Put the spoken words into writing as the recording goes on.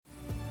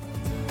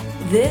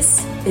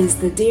This is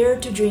the Dare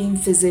to Dream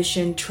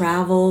Physician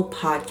Travel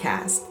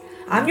Podcast.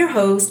 I'm your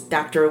host,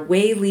 Dr.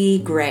 Wei Lee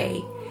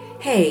Gray.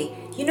 Hey,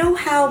 you know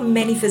how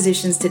many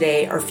physicians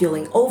today are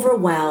feeling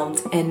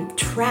overwhelmed and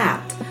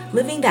trapped,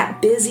 living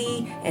that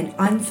busy and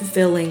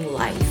unfulfilling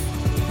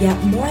life?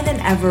 Yet more than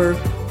ever,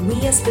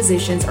 we as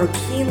physicians are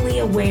keenly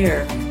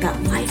aware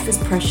that life is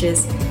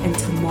precious and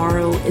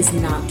tomorrow is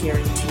not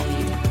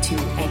guaranteed to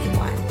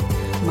anyone.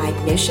 My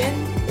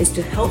mission is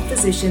to help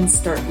physicians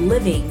start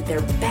living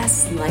their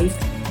best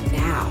life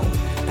now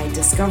by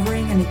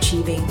discovering and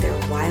achieving their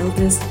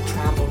wildest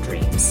travel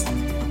dreams.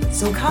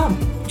 So come,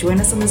 join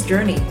us on this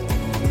journey.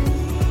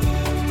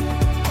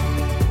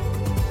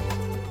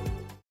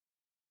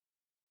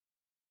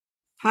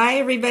 Hi,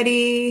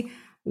 everybody.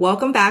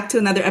 Welcome back to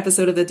another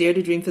episode of the Dare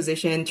to Dream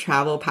Physician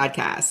Travel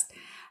Podcast.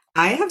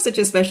 I have such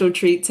a special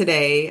treat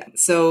today.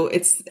 So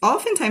it's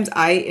oftentimes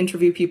I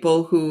interview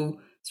people who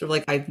sort of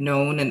like I've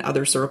known in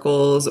other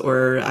circles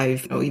or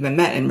I've even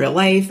met in real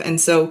life.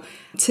 And so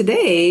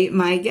today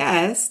my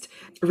guest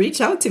reached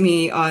out to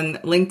me on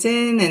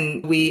LinkedIn,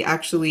 and we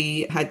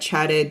actually had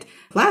chatted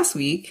last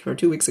week or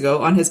 2 weeks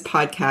ago on his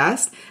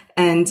podcast.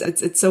 And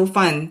it's so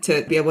fun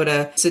to be able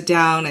to sit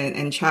down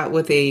and chat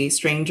with a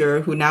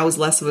stranger who now is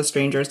less of a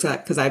stranger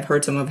because I've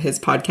heard some of his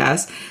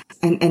podcasts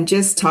and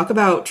just talk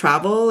about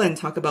travel and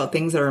talk about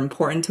things that are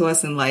important to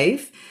us in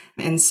life.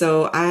 And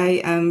so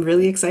I am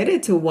really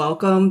excited to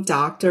welcome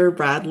Dr.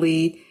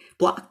 Bradley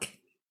Block.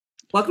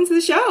 Welcome to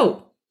the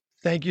show.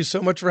 Thank you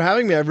so much for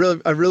having me. I've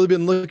really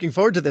been looking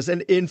forward to this.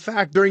 And in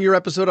fact, during your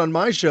episode on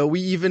my show, we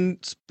even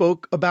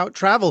spoke about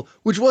travel,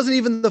 which wasn't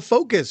even the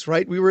focus,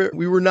 right? We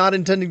were not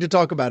intending to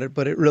talk about it,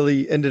 but it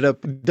really ended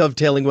up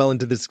dovetailing well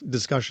into this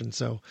discussion.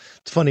 So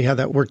it's funny how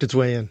that worked its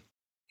way in.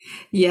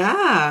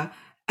 Yeah.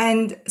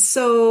 And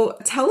so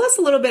tell us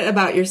a little bit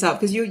about yourself,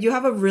 because you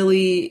have a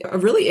really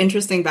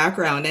interesting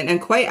background and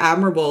quite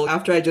admirable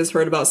after I just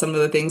heard about some of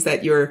the things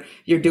that you're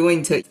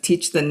doing to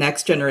teach the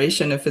next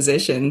generation of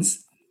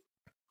physicians.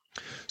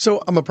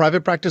 So I'm a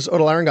private practice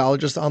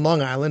otolaryngologist on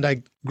Long Island.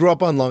 I grew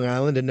up on Long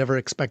Island and never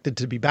expected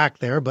to be back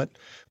there, but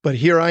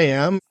here I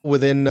am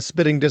within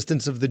spitting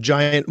distance of the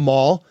giant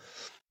mall.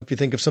 If you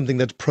think of something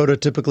that's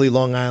prototypically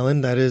Long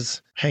Island, that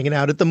is hanging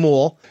out at the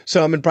mall.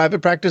 So I'm in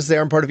private practice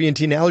there. I'm part of ENT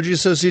and Allergy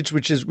Associates,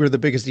 we're the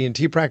biggest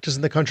ENT practice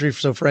in the country.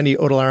 So for any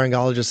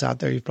otolaryngologists out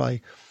there, you've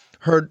probably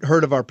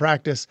heard of our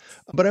practice.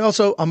 But I'm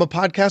a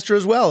podcaster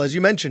as well. As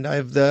you mentioned, I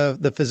have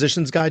the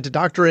Physician's Guide to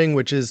Doctoring,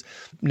 which is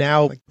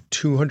now like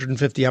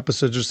 250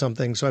 episodes or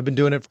something. So I've been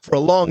doing it for a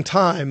long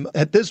time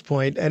at this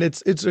point, and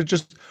it's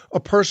just a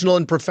personal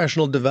and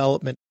professional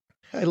development.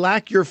 I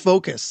lack your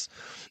focus.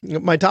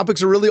 My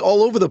topics are really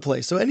all over the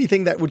place. So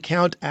anything that would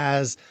count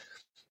as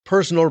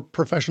personal or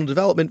professional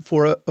development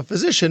for a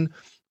physician,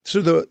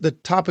 so the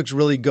topics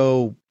really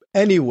go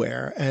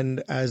anywhere.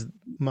 And as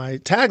my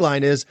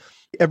tagline is,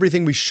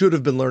 everything we should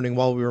have been learning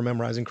while we were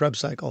memorizing Krebs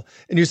cycle.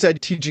 And you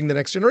said teaching the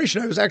next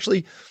generation. I was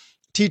actually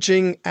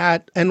teaching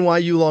at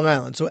NYU Long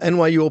Island. So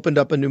NYU opened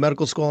up a new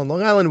medical school on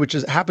Long Island, which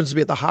happens to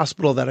be at the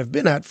hospital that I've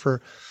been at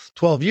for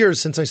 12 years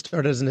since I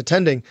started as an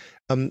attending.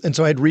 And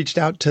so I had reached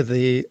out to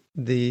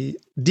the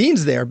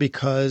deans there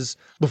because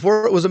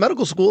before it was a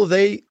medical school,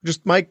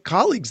 my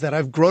colleagues that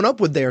I've grown up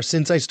with there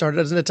since I started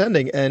as an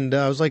attending. And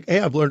I was like, hey,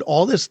 I've learned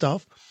all this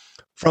stuff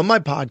from my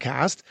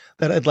podcast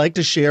that I'd like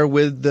to share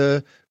with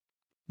the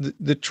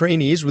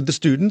trainees, with the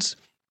students.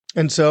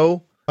 And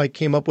so I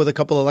came up with a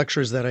couple of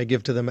lectures that I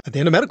give to them at the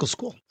end of medical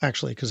school,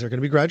 actually, because they're going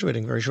to be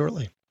graduating very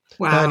shortly.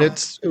 Wow. And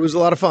it was a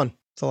lot of fun.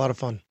 It's a lot of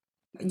fun.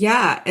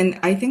 Yeah. And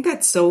I think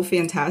that's so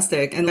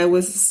fantastic. And I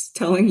was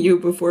telling you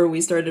before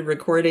we started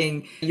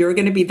recording, you're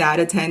going to be that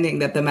attending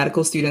that the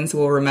medical students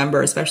will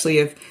remember, especially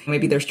if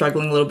maybe they're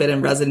struggling a little bit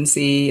in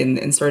residency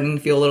and starting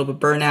to feel a little bit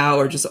burnout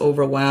or just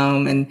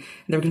overwhelmed. And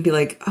they're going to be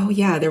like, oh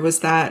yeah, there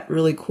was that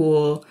really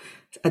cool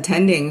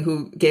attending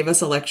who gave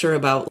us a lecture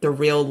about the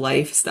real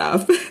life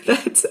stuff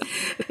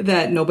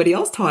that nobody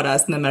else taught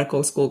us in the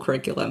medical school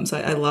curriculum. So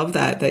I love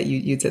that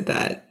you did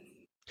that.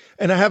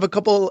 And I have a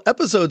couple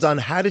episodes on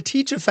how to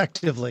teach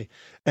effectively.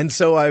 And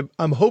so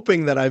I'm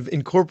hoping that I've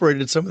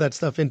incorporated some of that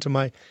stuff into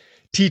my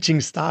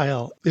teaching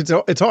style.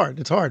 It's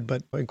hard,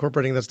 but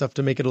incorporating that stuff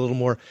to make it a little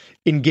more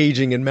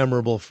engaging and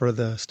memorable for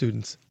the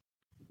students.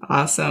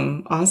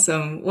 Awesome.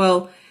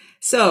 Well,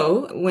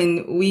 so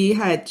when we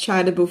had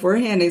chatted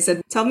beforehand, I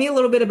said, tell me a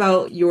little bit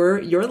about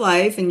your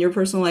life and your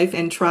personal life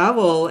and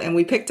travel. And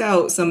we picked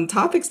out some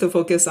topics to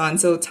focus on.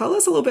 So tell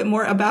us a little bit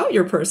more about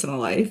your personal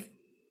life.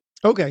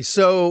 Okay.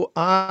 So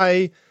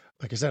like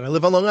I said, I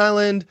live on Long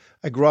Island.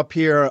 I grew up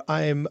here.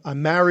 I'm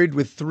married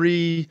with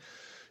 3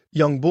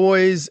 young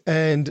boys,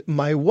 and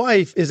my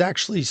wife is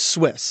actually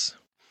Swiss.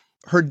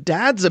 Her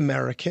dad's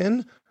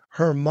American.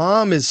 Her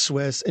mom is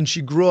Swiss, and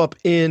she grew up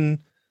in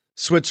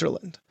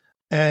Switzerland.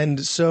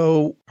 And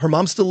so her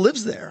mom still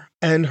lives there,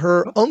 and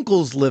her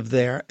uncles live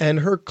there,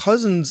 and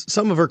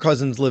some of her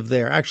cousins live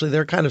there. Actually,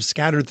 they're kind of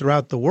scattered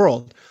throughout the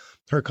world,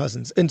 her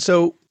cousins. And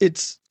so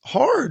it's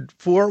hard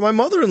for my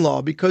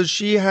mother-in-law because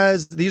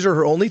these are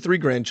her only 3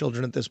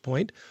 grandchildren at this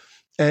point.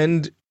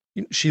 And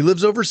she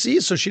lives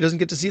overseas, so she doesn't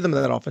get to see them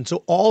that often.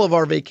 So all of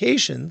our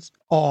vacations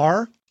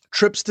are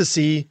trips to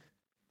see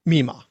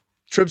Mima,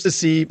 trips to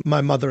see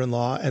my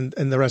mother-in-law and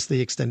the rest of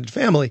the extended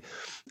family.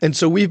 And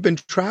so we've been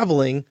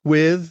traveling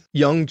with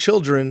young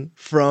children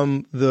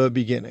from the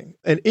beginning.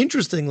 And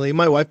interestingly,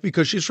 my wife,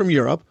 because she's from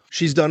Europe,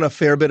 she's done a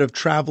fair bit of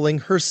traveling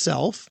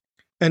herself.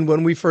 And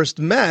when we first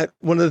met,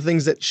 one of the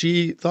things that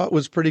she thought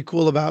was pretty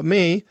cool about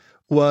me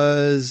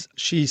was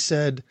she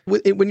said,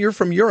 when you're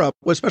from Europe,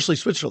 especially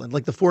Switzerland,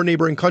 like the 4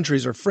 neighboring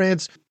countries are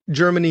France,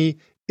 Germany,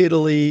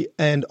 Italy,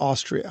 and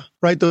Austria,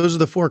 right? Those are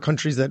the 4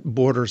 countries that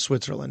border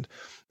Switzerland.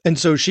 And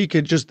so she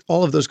could just,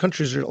 all of those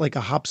countries are like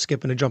a hop,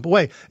 skip, and a jump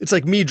away. It's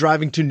like me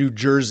driving to New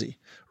Jersey,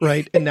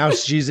 right? And now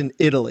she's in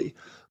Italy.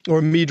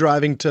 Or me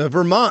driving to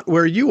Vermont,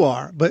 where you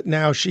are, but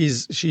now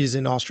she's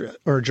in Austria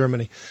or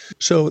Germany.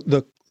 So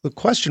the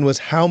question was,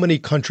 how many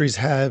countries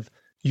have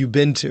you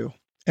been to?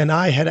 And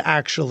I had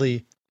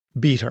actually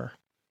beat her.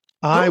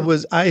 I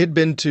had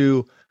been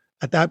to,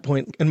 at that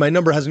point, and my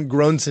number hasn't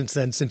grown since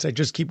then, since I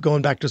just keep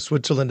going back to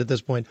Switzerland at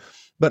this point,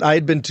 but I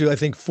had been to, I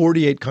think,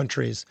 48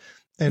 countries.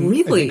 And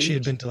really? I think she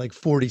had been to like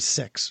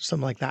 46,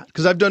 something like that.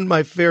 Because I've done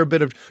my fair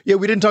bit of, we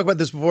didn't talk about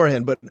this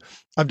beforehand, but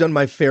I've done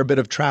my fair bit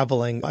of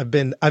traveling. I've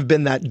been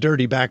that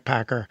dirty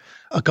backpacker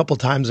a couple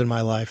times in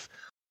my life.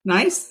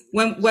 Nice.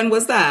 When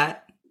was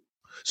that?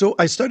 So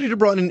I studied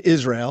abroad in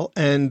Israel.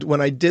 And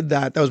when I did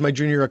that, that was my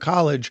junior year of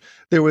college,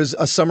 there was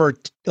a summer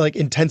like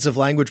intensive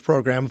language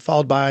program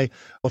followed by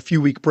a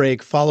few-week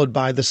break, followed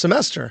by the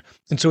semester.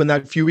 And so in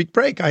that few-week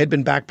break, I had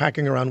been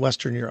backpacking around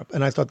Western Europe.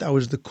 And I thought that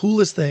was the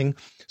coolest thing.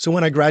 So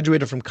when I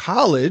graduated from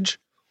college,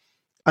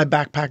 I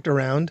backpacked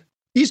around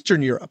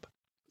Eastern Europe.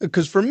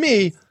 Because for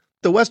me,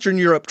 the Western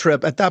Europe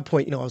trip at that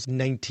point, I was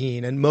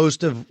 19. And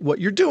most of what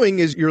you're doing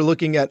is you're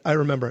looking at, I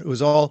remember it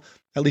was all,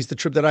 at least the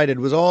trip that I did,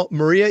 was all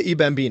Maria y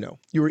Bambino.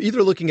 You were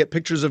either looking at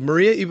pictures of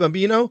Maria y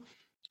Bambino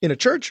in a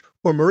church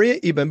or Maria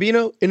y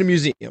Bambino in a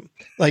museum.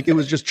 Like it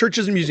was just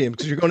churches and museums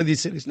because you're going to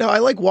these cities. Now I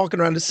like walking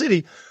around a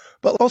city,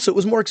 but also it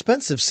was more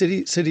expensive.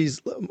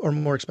 Cities are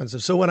more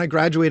expensive. So when I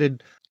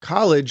graduated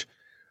college,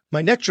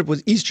 my next trip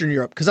was Eastern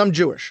Europe because I'm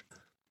Jewish.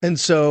 And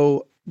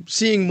so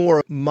seeing more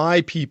of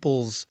my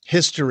people's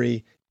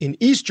history in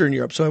Eastern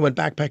Europe. So I went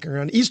backpacking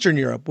around Eastern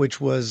Europe,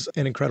 which was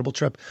an incredible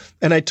trip.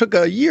 And I took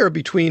a year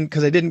between,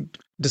 because I didn't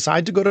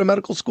decide to go to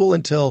medical school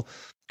until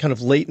kind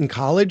of late in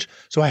college.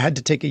 So I had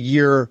to take a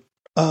year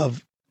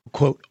of,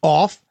 quote,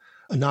 off,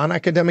 a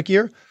non-academic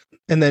year.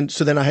 And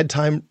then I had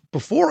time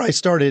before I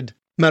started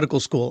medical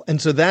school. And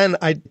so then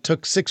I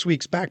took 6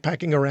 weeks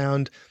backpacking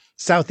around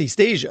Southeast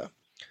Asia.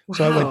 Wow.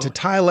 So I went to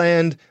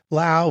Thailand,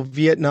 Laos,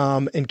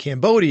 Vietnam, and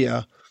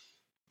Cambodia,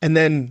 and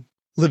then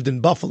lived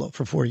in Buffalo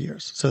for 4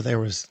 years. So there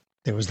was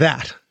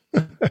that.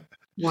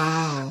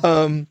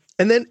 Wow.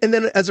 And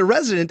then as a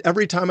resident,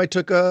 every time I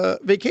took a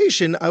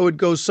vacation, I would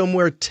go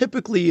somewhere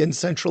typically in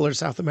Central or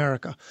South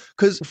America.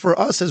 Because for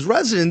us as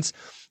residents,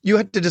 you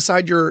had to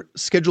decide your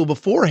schedule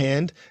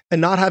beforehand,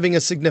 and not having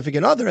a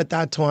significant other at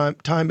that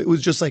time, it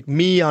was just like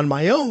me on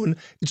my own.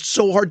 It's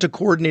so hard to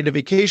coordinate a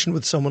vacation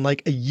with someone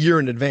like a year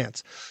in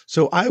advance.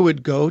 So I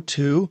would go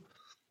to,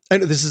 I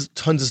know this is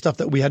tons of stuff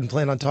that we hadn't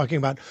planned on talking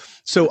about.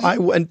 So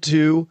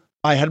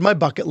I had my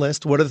bucket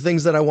list. What are the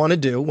things that I want to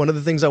do? One of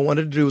the things I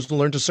wanted to do was to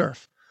learn to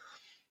surf.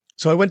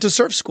 So I went to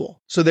surf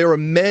school. So there were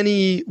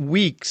many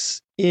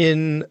weeks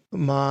in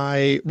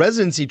my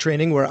residency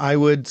training where I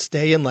would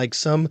stay in like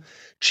some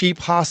cheap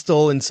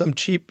hostel in some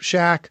cheap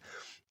shack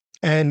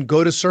and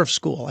go to surf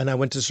school. And I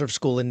went to surf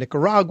school in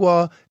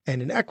Nicaragua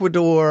and in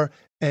Ecuador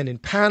and in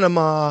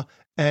Panama.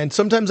 And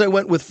sometimes I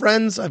went with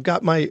friends. I've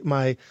got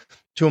my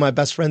two of my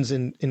best friends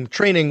in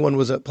training. One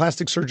was a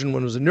plastic surgeon,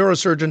 one was a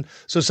neurosurgeon.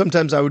 So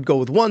sometimes I would go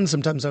with one,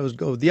 sometimes I would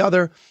go with the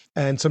other.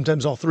 And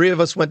sometimes all three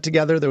of us went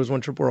together. There was one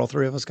trip where all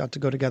three of us got to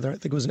go together. I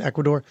think it was in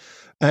Ecuador.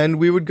 And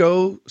we would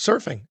go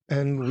surfing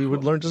and we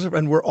would learn to surf.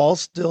 And we're all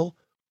still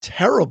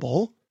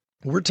terrible.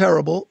 We're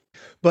terrible.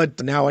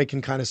 But now I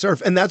can kind of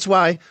surf. And that's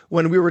why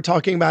when we were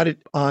talking about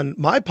it on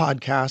my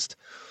podcast,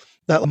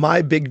 that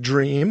my big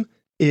dream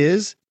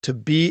is to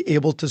be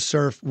able to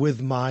surf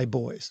with my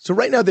boys. So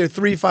right now they're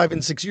 3, 5,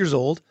 and 6 years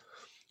old.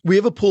 We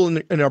have a pool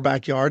in our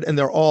backyard, and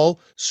they're all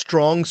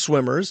strong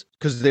swimmers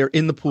because they're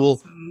in the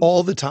pool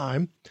all the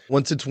time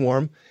once it's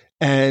warm.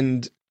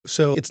 And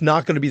so it's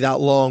not going to be that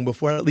long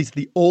before at least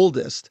the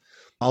oldest,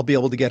 I'll be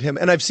able to get him.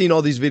 And I've seen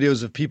all these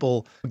videos of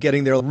people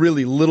getting their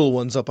really little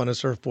ones up on a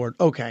surfboard.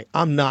 Okay,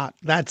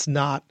 that's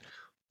not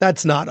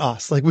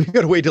us. Like we've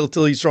got to wait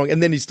till he's strong.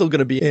 And then he's still going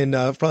to be in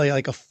probably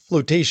like a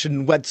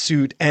flotation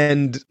wetsuit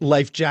and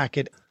life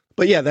jacket.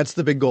 But yeah, that's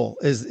the big goal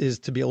is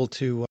to be able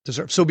to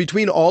surf. So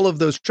between all of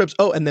those trips,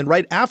 and then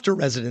right after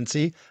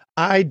residency,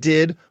 I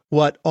did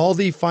what all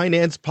the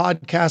finance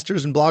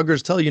podcasters and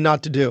bloggers tell you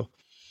not to do.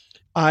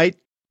 I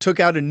took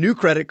out a new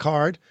credit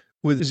card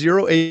with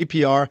 0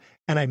 APR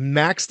and I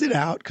maxed it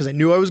out because I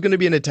knew I was going to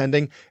be an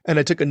attending. And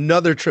I took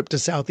another trip to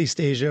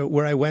Southeast Asia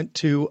where I went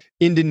to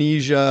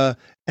Indonesia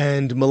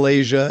and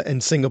Malaysia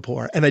and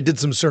Singapore. And I did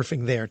some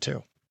surfing there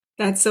too.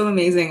 That's so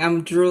amazing.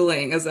 I'm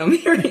drooling as I'm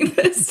hearing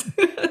this.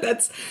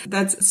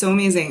 That's so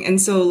amazing. And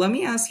so let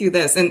me ask you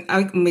this. And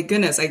my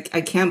goodness, I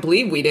can't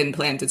believe we didn't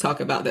plan to talk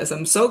about this.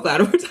 I'm so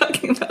glad we're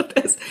talking about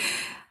this.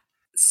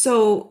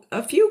 So,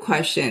 a few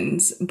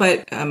questions,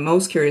 but I'm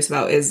most curious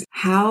about is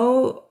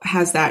how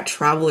has that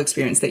travel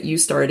experience that you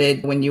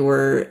started when you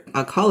were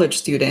a college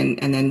student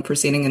and then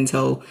proceeding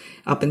until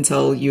up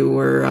until you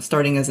were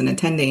starting as an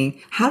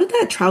attending, how did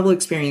that travel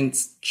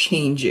experience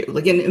change you?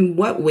 Like, in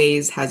what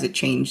ways has it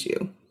changed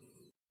you?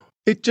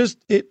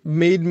 It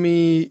made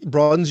me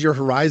broadens your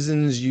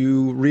horizons.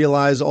 You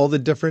realize all the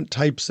different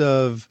types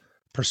of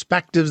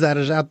perspectives that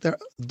is out there,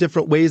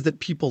 different ways that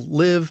people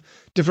live,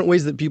 different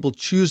ways that people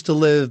choose to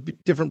live,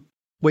 different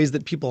ways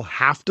that people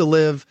have to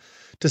live.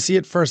 To see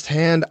it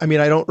firsthand. I mean,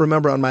 I don't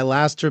remember on my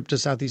last trip to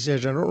Southeast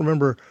Asia, I don't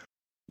remember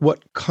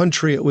what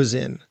country it was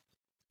in,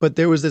 but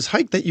there was this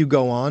hike that you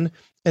go on,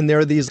 and there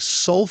are these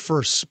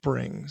sulfur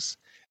springs,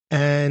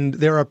 and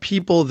there are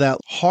people that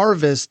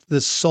harvest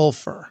the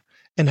sulfur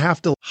and have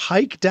to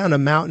hike down a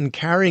mountain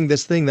carrying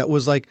this thing that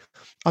was like,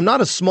 I'm not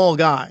a small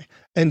guy.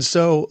 And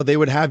so they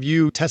would have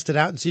you test it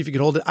out and see if you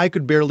could hold it. I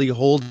could barely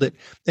hold it.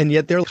 And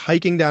yet they're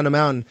hiking down a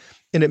mountain.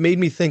 And it made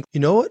me think, you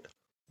know what?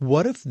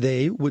 What if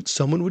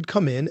someone would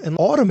come in and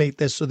automate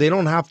this so they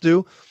don't have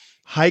to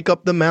hike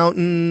up the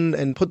mountain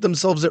and put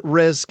themselves at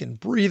risk and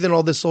breathe in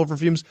all this sulfur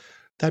fumes?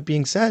 That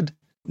being said,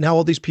 now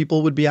all these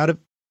people would be out of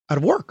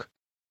work.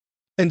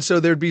 And so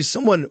there'd be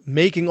someone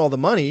making all the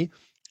money,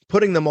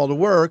 putting them all to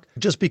work.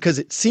 Just because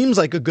it seems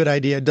like a good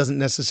idea doesn't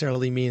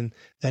necessarily mean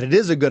that it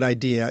is a good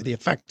idea. The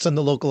effects on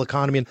the local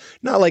economy, and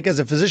not like as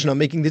a physician, I'm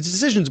making the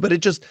decisions, but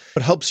it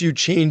helps you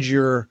change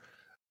your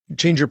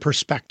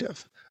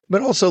perspective.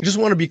 But also just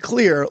want to be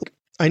clear.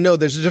 I know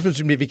there's a difference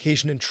between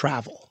vacation and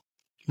travel,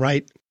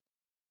 right?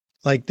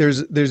 Like there's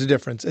a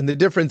difference. And the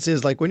difference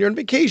is like when you're on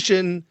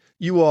vacation,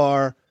 you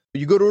go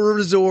to a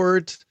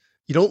resort,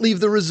 you don't leave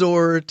the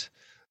resort,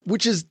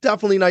 which is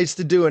definitely nice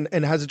to do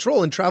and has its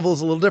role. And travel is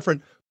a little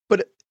different.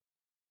 But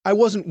I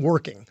wasn't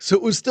working, so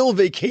it was still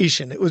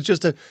vacation. It was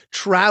just a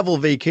travel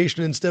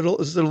vacation instead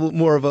of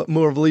more of a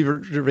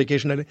leisure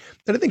vacation. And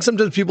I think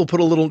sometimes people put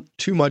a little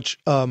too much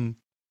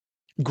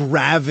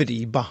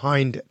gravity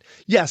behind it.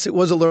 Yes, it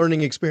was a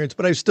learning experience,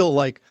 but I was still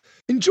like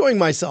enjoying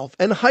myself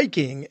and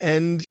hiking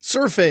and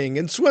surfing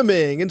and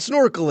swimming and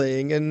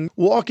snorkeling and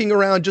walking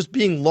around, just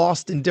being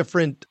lost in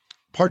different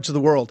parts of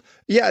the world.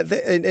 Yeah,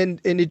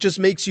 and it just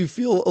makes you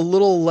feel a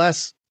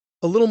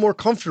little more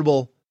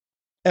comfortable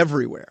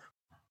everywhere.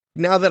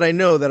 Now that I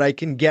know that I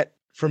can get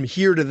from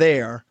here to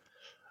there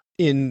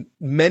in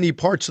many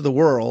parts of the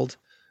world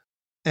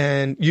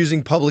and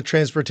using public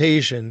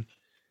transportation,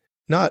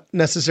 not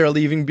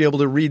necessarily even be able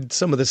to read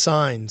some of the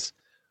signs,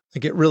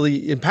 like it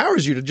really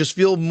empowers you to just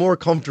feel more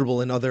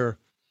comfortable in other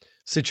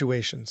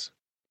situations.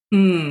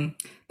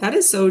 That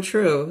is so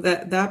true.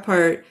 That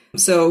part.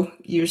 So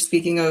you're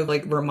speaking of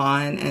like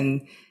Vermont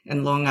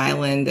and Long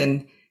Island,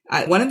 and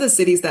one of the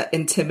cities that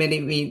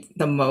intimidate me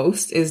the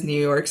most is New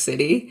York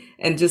City,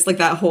 and just like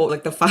that whole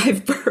like the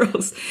five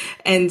boroughs,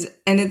 and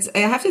I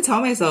have to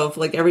tell myself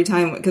like every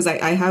time, because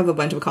I have a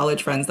bunch of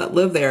college friends that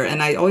live there,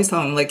 and I always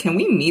tell them like, can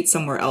we meet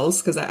somewhere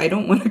else, because I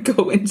don't want to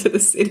go into the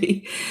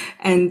city,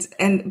 and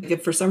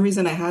if for some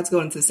reason I had to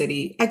go into the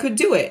city, I could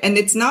do it, and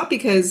it's not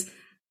because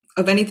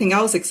of anything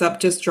else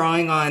except just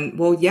drawing on,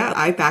 well, yeah,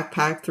 I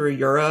backpacked through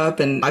Europe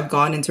and I've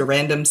gone into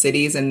random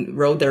cities and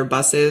rode their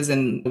buses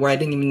and where I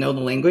didn't even know the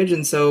language.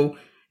 And so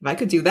if I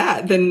could do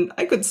that, then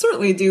I could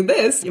certainly do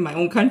this in my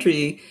own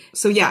country.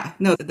 So yeah,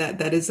 no,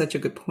 that is such a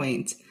good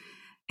point.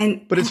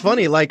 But it's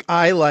funny, like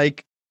I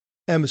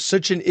am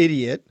such an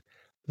idiot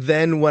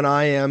then when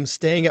I am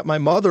staying at my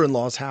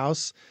mother-in-law's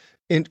house,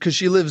 and because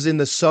she lives in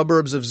the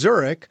suburbs of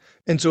Zurich.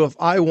 And so if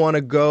I want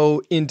to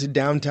go into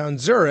downtown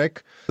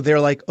Zurich,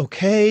 they're like,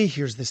 okay,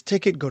 here's this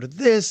ticket, go to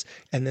this,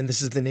 and then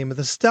this is the name of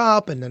the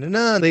stop, and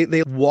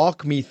They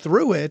walk me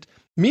through it.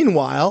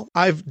 Meanwhile,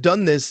 I've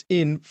done this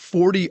in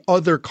 40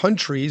 other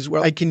countries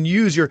where I can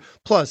use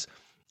plus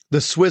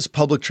the Swiss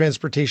public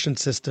transportation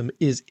system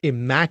is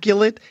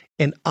immaculate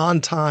and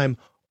on time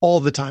all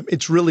the time.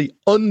 It's really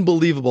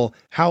unbelievable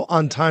how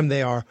on time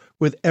they are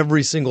with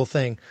every single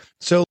thing.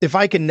 So if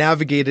I can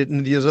navigate it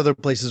in these other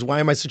places, why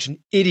am I such an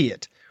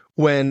idiot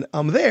when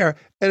I'm there?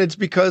 And it's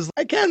because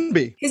I can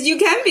be. Because you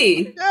can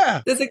be.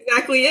 Yeah. That's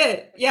exactly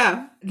it.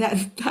 Yeah.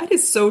 That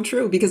is so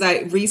true, because I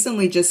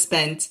recently just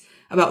spent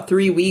about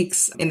 3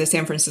 weeks in the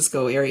San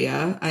Francisco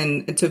area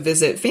and to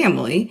visit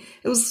family.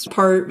 It was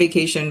part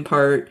vacation,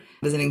 part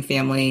visiting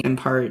family, and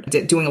part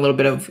doing a little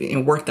bit of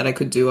work that I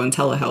could do on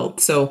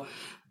telehealth. So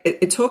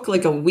it took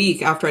like a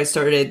week after I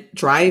started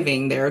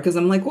driving there, because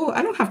I'm like, well,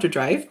 I don't have to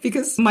drive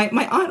because my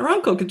aunt or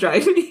uncle could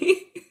drive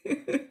me.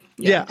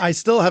 Yeah, I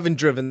still haven't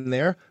driven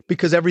there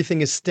because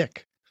everything is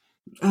stick.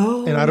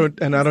 Oh.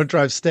 And I don't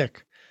drive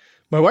stick.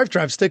 My wife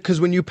drives stick because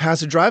when you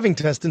pass a driving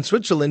test in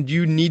Switzerland,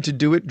 you need to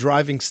do it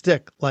driving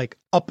stick, like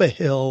up a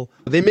hill.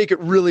 They make it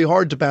really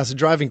hard to pass a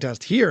driving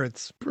test. Here,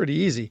 it's pretty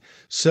easy.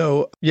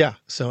 So, yeah.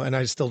 So, and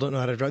I still don't know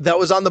how to drive. That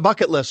was on the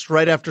bucket list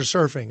right after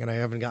surfing, and I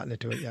haven't gotten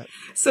into it yet.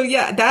 So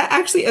yeah, that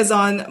actually is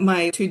on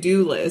my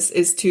to-do list,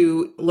 is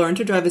to learn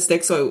to drive a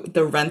stick so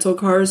the rental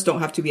cars don't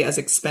have to be as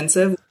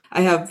expensive.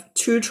 I have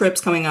 2 trips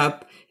coming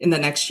up in the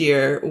next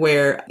year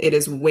where it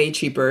is way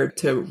cheaper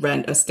to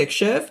rent a stick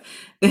shift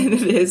than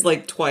it is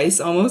like twice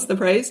almost the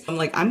price. I'm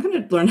like, I'm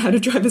going to learn how to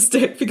drive a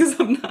stick because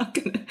I'm not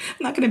going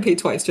to pay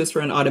twice just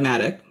for an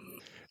automatic.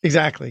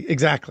 Exactly.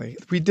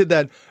 We did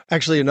that.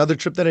 Actually, another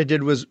trip that I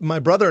did was my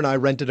brother and I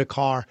rented a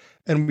car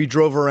and we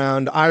drove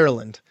around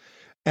Ireland.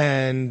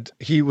 And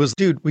he was,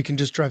 dude, we can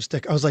just drive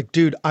stick. I was like,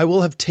 dude, I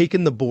will have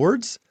taken the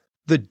boards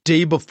the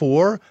day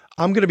before.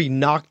 I'm going to be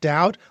knocked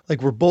out.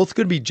 Like, we're both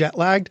going to be jet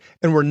lagged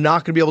and we're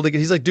not going to be able to get,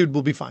 he's like, dude,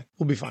 we'll be fine.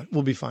 We'll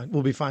be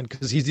fine.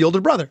 Because he's the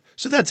older brother.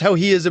 So that's how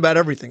he is about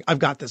everything. I've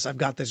got this.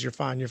 You're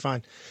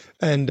fine.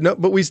 And no,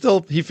 but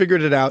he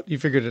figured it out.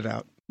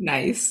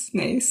 Nice.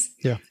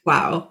 Yeah.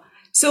 Wow.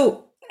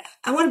 So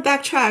I want to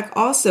backtrack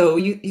also.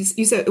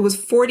 You said it was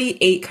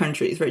 48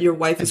 countries, right? Your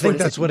wife is I think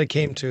that's what it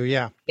came to.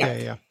 Yeah.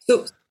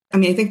 So, I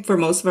mean, I think for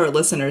most of our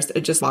listeners,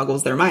 it just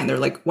boggles their mind. They're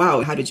like,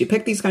 wow, how did you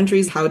pick these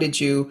countries? How did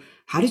you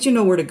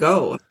know where to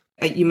go?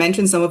 You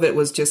mentioned some of it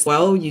was just,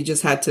 well, you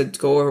just had to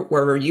go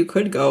wherever you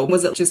could go.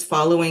 Was it just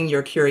following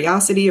your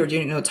curiosity,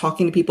 or,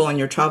 talking to people on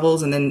your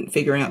travels and then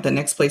figuring out the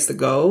next place to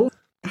go?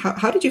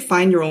 How did you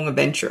find your own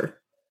adventure?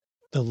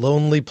 The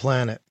Lonely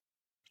Planet.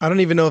 I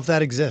don't even know if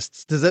that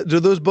exists. Do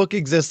those books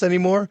exist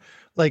anymore?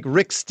 Like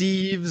Rick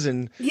Steves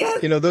and,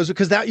 those,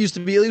 because that used to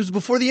be, it was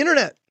before the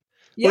internet.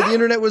 Yeah. Or the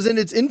internet was in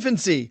its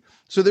infancy.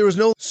 So there was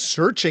no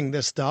searching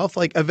this stuff.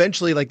 Like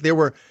eventually, like there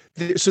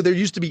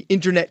used to be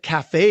internet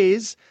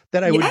cafes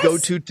that I would go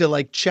to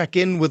like check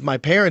in with my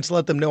parents,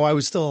 let them know I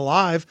was still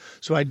alive.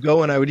 So I'd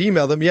go and I would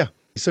email them. Yeah.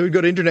 So we'd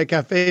go to internet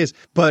cafes.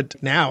 But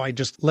now I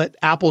just let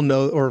Apple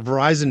know or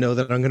Verizon know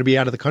that I'm going to be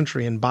out of the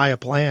country and buy a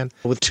plan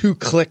with 2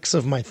 clicks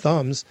of my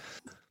thumbs.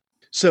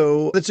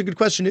 So that's a good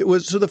question.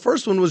 So the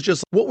first one was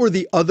just, what were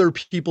the other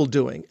people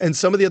doing? And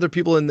some of the other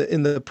people in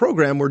the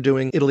program were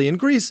doing Italy and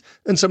Greece,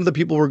 and some of the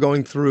people were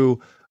going through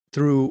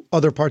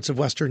other parts of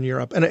Western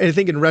Europe. And I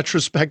think in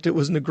retrospect, it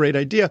wasn't a great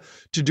idea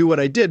to do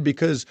what I did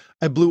because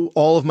I blew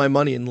all of my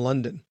money in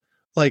London.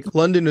 Like,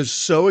 London is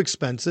so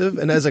expensive.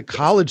 And as a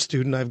college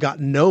student, I've got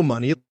no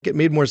money. It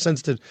made more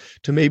sense to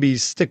maybe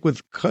stick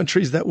with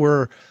countries that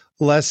were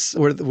less,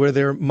 where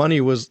their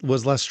money was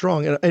less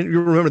strong. And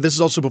you remember, this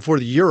is also before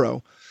the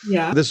euro.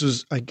 Yeah. This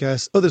was, I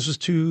guess, this was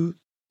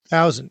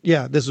 2000.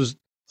 Yeah, this was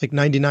like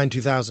 99,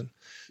 2000.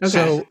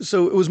 Okay.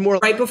 So it was more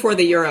right before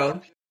the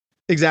euro.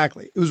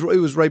 Exactly. It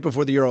was right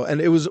before the euro. And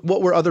it was,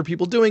 what were other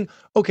people doing?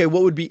 Okay,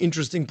 what would be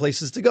interesting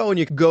places to go? And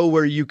you can go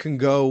where you can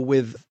go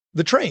with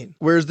the train.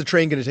 Where's the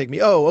train going to take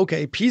me? Oh,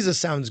 okay, Pisa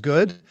sounds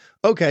good.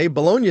 Okay,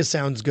 Bologna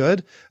sounds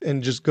good.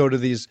 And just go to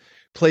these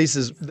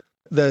places.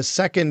 The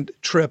second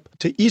trip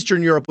to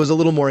Eastern Europe was a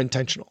little more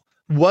intentional.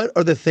 What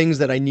are the things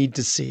that I need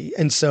to see?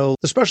 And so,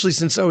 especially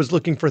since I was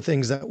looking for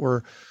things that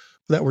were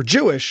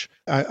Jewish,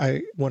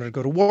 I wanted to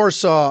go to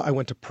Warsaw. I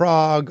went to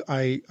Prague.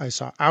 I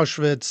saw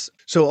Auschwitz.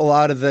 So a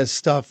lot of this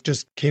stuff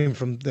just came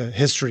from the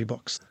history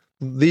books.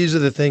 These are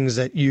the things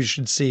that you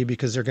should see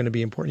because they're going to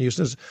be important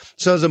uses.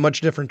 So it was a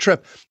much different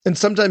trip. And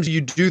sometimes you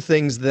do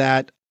things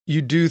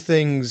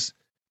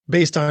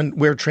based on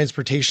where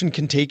transportation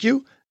can take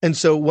you. And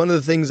so one of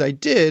the things I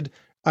did,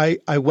 I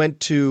went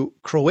to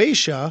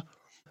Croatia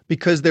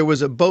because there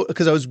was a boat,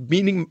 because I was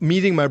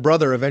meeting my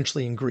brother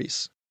eventually in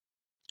Greece.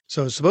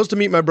 So I was supposed to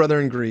meet my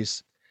brother in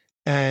Greece,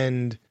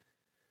 and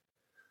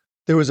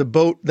there was a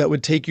boat that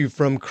would take you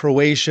from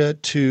Croatia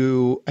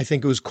to, I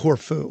think it was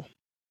Corfu.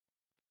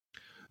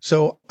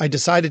 So I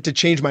decided to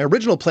change my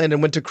original plan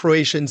and went to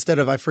Croatia instead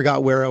of, I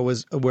forgot where I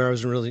was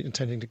really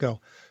intending to go.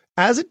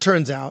 As it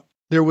turns out,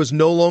 there was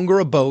no longer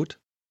a boat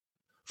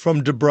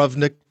from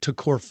Dubrovnik to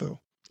Corfu.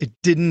 It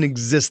didn't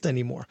exist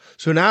anymore.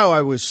 So now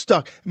I was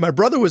stuck. My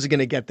brother was going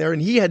to get there, and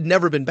he had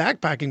never been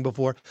backpacking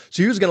before.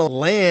 So he was going to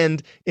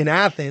land in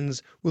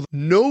Athens with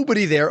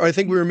nobody there. I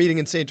think we were meeting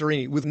in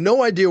Santorini with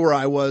no idea where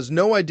I was,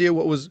 no idea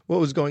what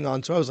was going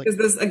on. So I was like, because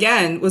this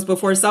again was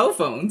before cell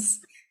phones.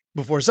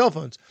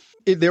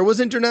 There was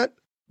internet,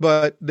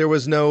 but there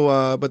was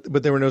no,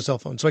 but there were no cell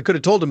phones. So I could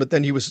have told him, but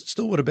then he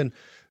would have been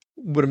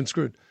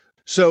screwed.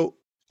 So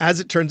as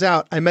it turns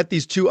out, I met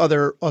these 2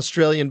 other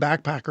Australian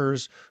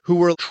backpackers who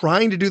were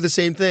trying to do the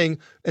same thing.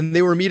 And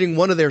they were meeting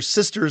one of their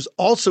sisters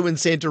also in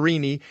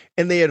Santorini.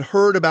 And they had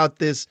heard about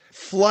this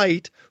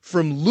flight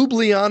from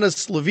Ljubljana,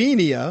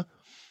 Slovenia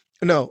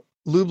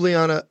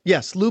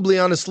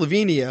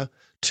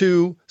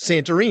to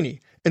Santorini.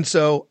 And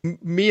so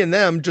me and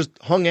them just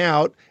hung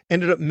out,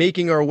 ended up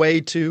making our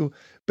way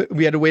but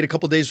we had to wait a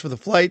couple of days for the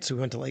flight. So we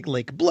went to like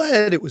Lake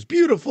Bled. It was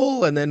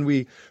beautiful. And then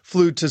we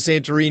flew to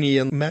Santorini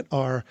and met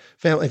our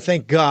family.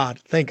 Thank God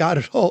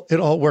it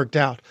all worked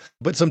out.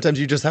 But sometimes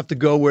you just have to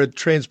go where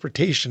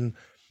transportation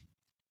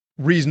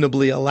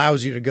reasonably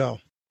allows you to go.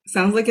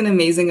 Sounds like an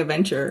amazing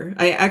adventure.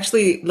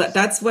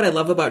 That's what I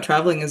love about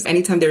traveling is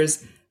anytime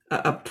there's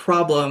a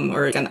problem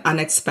or an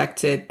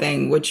unexpected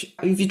thing, which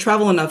if you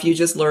travel enough, you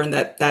just learn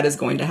that that is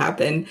going to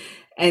happen.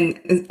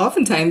 And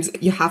oftentimes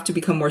you have to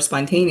become more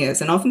spontaneous.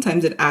 And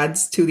oftentimes it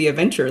adds to the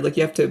adventure. Like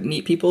you have to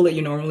meet people that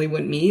you normally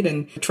wouldn't meet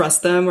and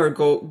trust them or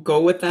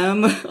go with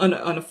them on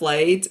a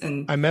flight.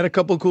 And I met a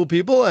couple cool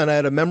people and I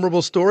had a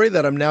memorable story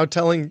that I'm now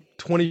telling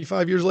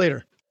 25 years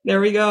later. there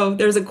we go.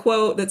 There's a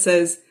quote that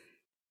says,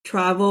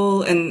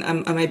 travel, and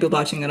I might be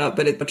botching it up,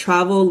 but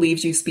travel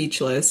leaves you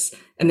speechless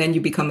and then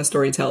you become a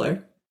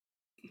storyteller.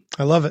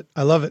 I love it.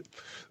 I love it.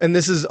 And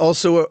this is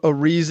also a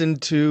reason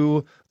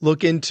to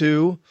look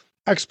into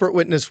expert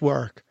witness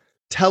work,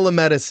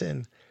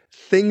 telemedicine,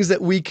 things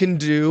that we can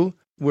do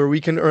where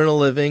we can earn a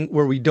living,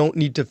 where we don't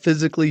need to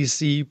physically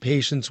see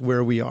patients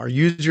where we are.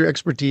 Use your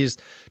expertise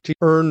to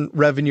earn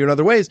revenue in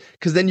other ways,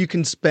 because then you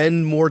can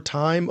spend more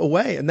time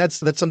away. And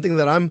that's something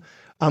that I'm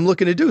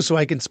looking to do so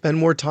I can spend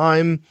more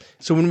time.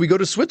 So when we go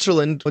to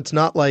Switzerland, it's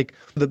not like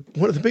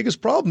one of the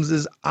biggest problems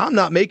is I'm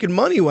not making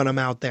money when I'm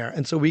out there.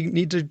 And so we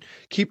need to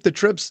keep the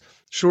trips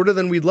shorter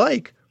than we'd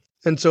like.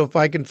 And so if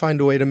I can find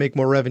a way to make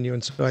more revenue.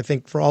 And so I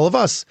think for all of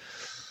us,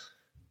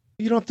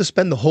 you don't have to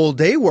spend the whole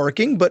day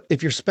working, but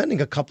if you're spending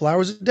a couple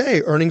hours a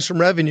day earning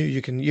some revenue,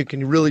 you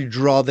can really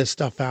draw this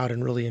stuff out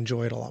and really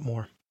enjoy it a lot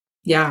more.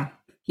 Yeah.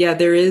 Yeah.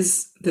 There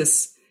is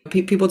this,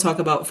 people talk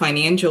about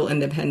financial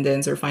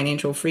independence or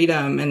financial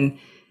freedom. And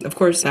of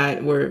course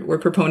that we're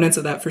proponents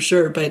of that for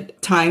sure, but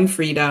time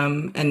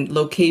freedom and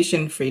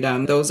location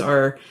freedom, those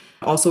are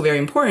also very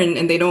important.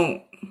 And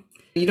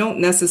you don't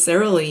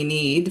necessarily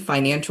need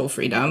financial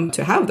freedom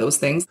to have those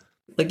things.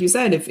 Like you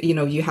said, if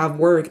you have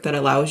work that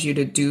allows you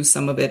to do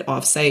some of it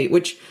offsite,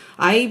 which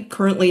I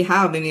currently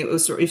have. I mean, it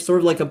was sort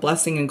of like a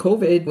blessing in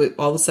COVID. With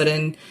all of a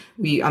sudden,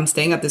 I'm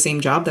staying at the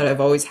same job that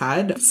I've always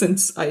had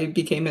since I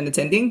became an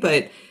attending.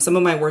 But some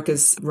of my work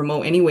is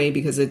remote anyway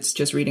because it's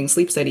just reading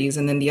sleep studies,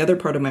 and then the other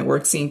part of my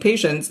work, seeing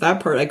patients,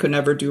 that part I could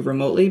never do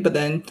remotely. But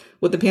then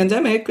with the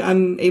pandemic,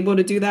 I'm able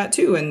to do that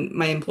too, and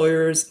my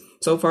employers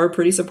so far are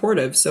pretty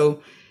supportive.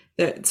 So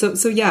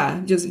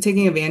yeah, just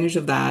taking advantage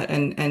of that.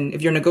 And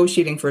if you're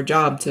negotiating for a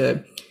job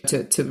to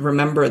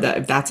remember that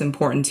if that's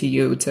important to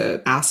you,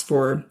 to ask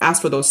for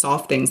those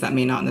soft things that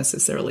may not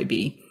necessarily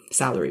be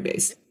salary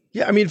based.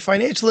 Yeah. I mean,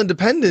 financial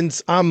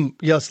independence, I'm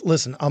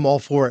all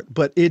for it,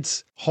 but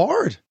it's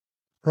hard,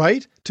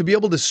 right? To be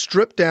able to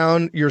strip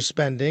down your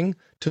spending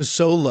to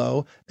so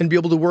low and be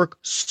able to work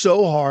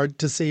so hard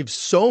to save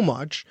so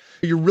much,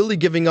 you're really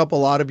giving up a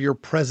lot of your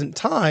present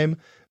time.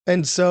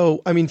 And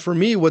so, I mean, for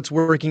me, what's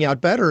working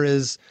out better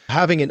is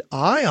having an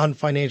eye on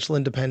financial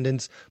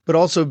independence, but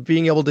also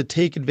being able to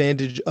take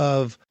advantage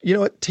of,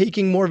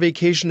 taking more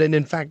vacation and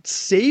in fact,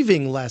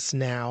 saving less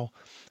now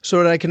so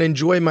that I can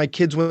enjoy my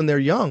kids when they're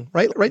young,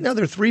 right? Right now,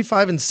 they're 3,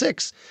 5, and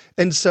 6.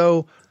 And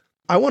so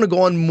I want to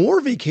go on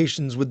more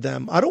vacations with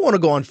them. I don't want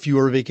to go on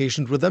fewer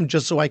vacations with them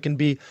just so I can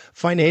be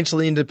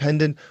financially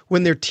independent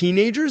when they're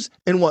teenagers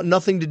and want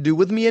nothing to do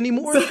with me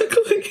anymore.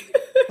 Exactly.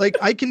 Like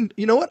I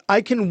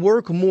can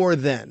work more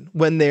then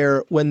when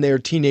they're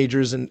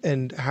teenagers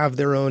and have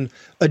their own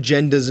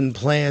agendas and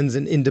plans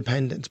and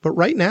independence. But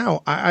right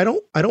now, I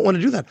don't want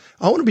to do that.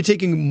 I want to be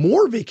taking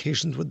more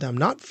vacations with them,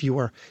 not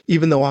fewer,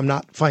 even though I'm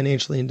not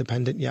financially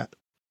independent yet.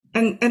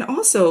 And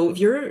also, if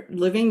you're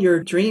living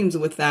your dreams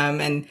with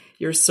them and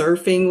you're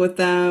surfing with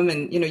them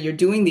and you're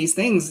doing these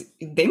things,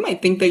 they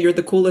might think that you're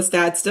the coolest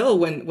dad still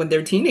when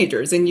they're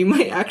teenagers, and you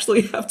might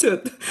actually have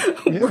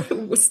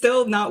to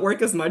still not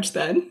work as much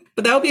then.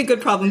 But that would be a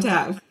good problem to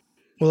have.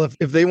 Well,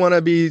 if they want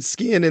to be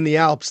skiing in the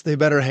Alps, they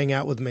better hang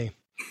out with me.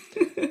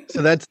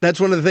 So that's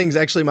one of the things.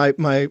 Actually,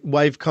 my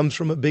wife comes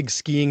from a big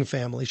skiing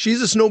family.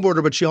 She's a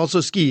snowboarder, but she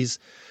also skis.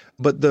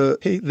 But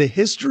the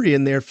history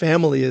in their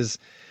family is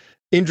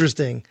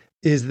interesting.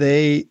 Is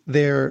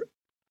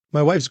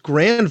my wife's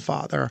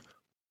grandfather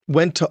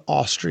went to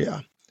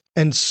Austria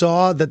and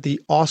saw that the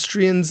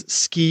Austrians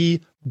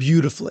ski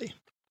beautifully.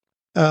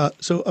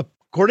 So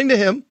according to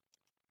him,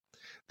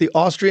 the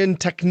Austrian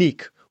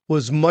technique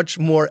was much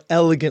more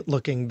elegant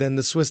looking than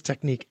the Swiss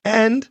technique.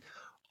 And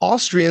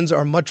Austrians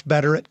are much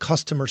better at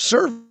customer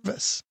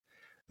service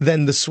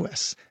than the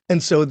Swiss.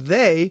 And so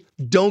they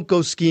don't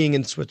go skiing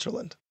in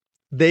Switzerland.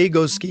 They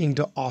go skiing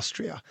to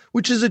Austria,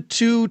 which is a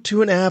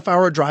 2.5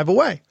 hour drive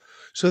away.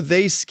 So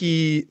they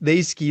ski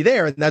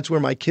there. And that's where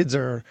my kids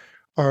are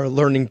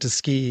learning to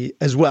ski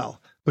as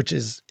well, which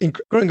is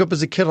growing up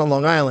as a kid on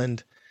Long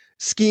Island,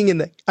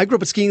 I grew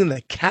up skiing in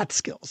the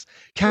Catskills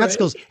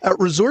right. At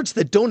resorts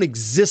that don't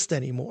exist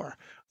anymore.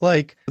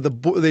 Like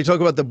they talk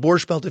about the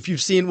Borscht Belt. If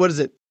you've seen, what is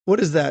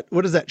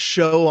that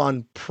show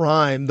on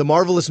Prime? The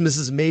Marvelous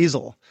Mrs.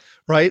 Maisel.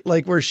 Right?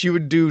 Like where she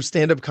would do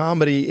stand-up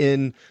comedy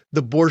in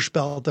the Borscht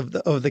Belt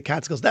of the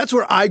Catskills. That's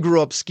where I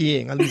grew up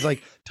skiing, on these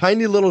like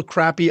tiny little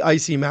crappy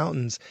icy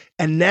mountains.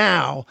 And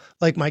now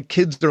like my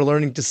kids are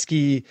learning to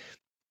ski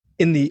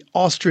in the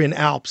Austrian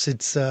Alps.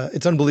 It's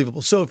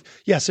unbelievable. So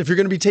if you're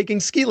going to be taking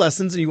ski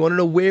lessons and you want to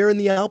know where in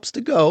the Alps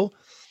to go,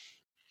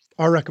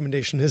 our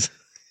recommendation is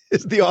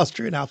is the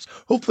Austrian Alps.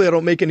 Hopefully I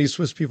don't make any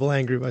Swiss people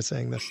angry by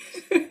saying this.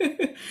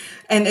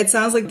 And it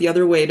sounds like the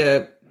other way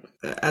to,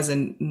 as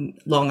a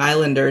Long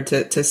Islander,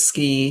 to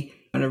ski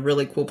in a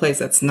really cool place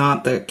that's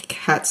not the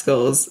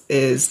Catskills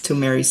is to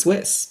marry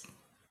Swiss.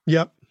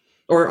 Yep.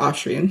 Or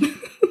Austrian.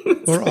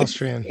 Or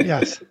Austrian,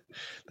 yes.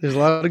 There's a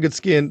lot of good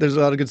skiing. There's a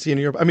lot of good skiing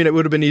in Europe. I mean, it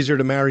would have been easier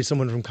to marry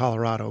someone from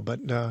Colorado, but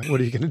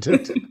what are you going to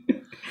do?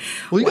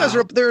 Well, you guys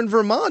are up there in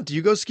Vermont. Do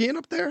you go skiing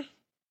up there?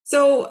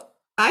 So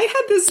I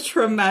had this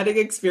traumatic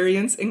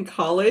experience in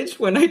college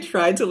when I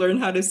tried to learn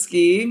how to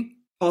ski,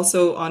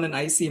 also on an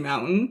icy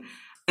mountain.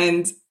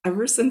 And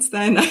ever since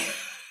then, I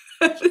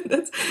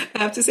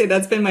have to say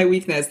that's been my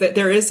weakness. That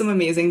there is some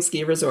amazing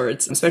ski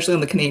resorts, especially on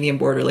the Canadian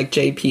border, like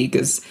Jay Peak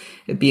is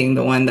being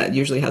the one that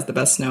usually has the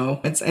best snow.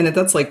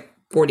 That's like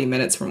 40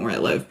 minutes from where I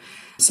live.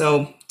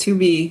 So to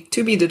be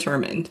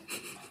determined.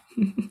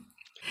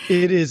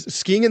 It is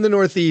skiing in the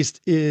Northeast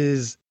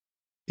it's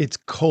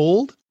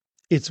cold,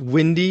 it's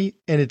windy,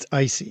 and it's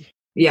icy.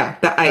 Yeah,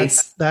 the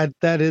ice. That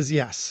is,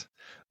 yes.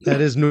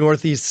 That is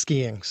Northeast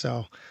skiing.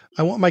 So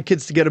I want my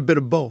kids to get a bit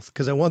of both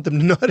because I want them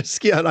to know how to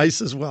ski on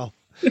ice as well.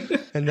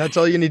 And that's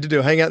all you need to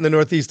do. Hang out in the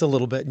Northeast a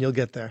little bit and you'll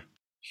get there.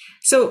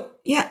 So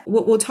yeah,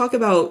 we'll talk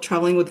about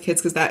traveling with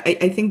kids because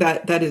I think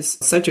that is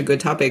such a good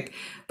topic.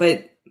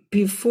 But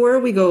before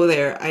we go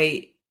there,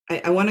 I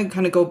want to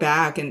kind of go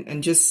back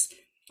and just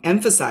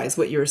emphasize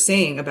what you were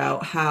saying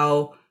about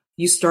how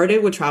you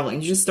started with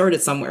traveling. You just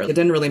started somewhere. It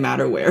didn't really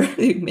matter where.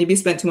 You maybe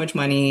spent too much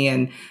money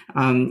and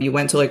you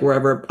went to like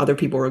wherever other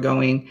people were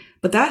going.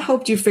 But that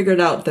helped you figure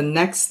out the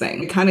next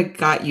thing. It kind of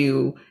got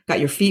your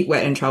feet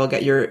wet in travel,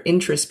 got your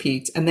interest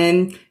peaked. And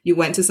then you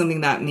went to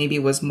something that maybe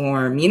was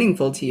more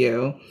meaningful to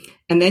you.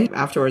 And then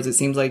afterwards, it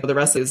seems like the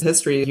rest is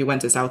history. You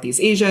went to Southeast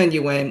Asia and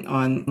you went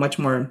on much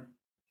more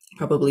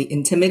probably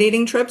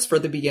intimidating trips for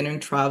the beginning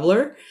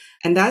traveler.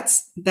 And I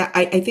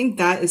think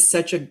that is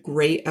such a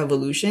great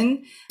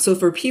evolution. So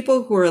for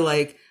people who are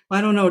like, well,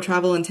 I don't know,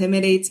 travel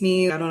intimidates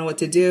me. I don't know what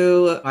to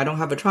do. I don't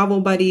have a travel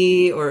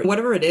buddy or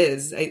whatever it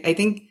is. I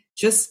think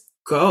just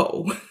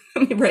go,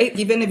 right?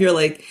 Even if you're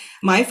like,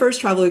 my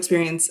first travel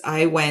experience,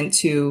 I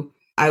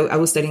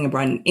was studying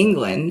abroad in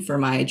England for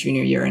my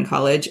junior year in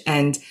college.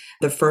 And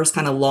the first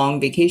kind of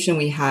long vacation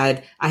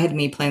I had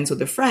made plans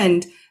with a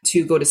friend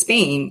to go to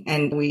Spain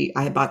and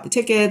I had bought the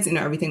tickets and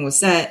everything was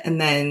set. And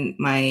then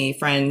my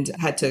friend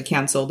had to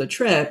cancel the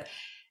trip.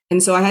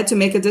 And so I had to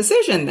make a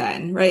decision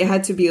then, right? I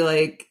had to be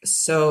like,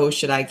 so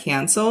should I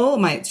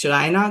cancel? Should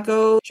I not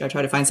go? Should I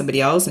try to find somebody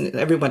else? And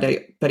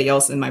everybody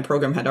else in my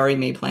program had already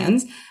made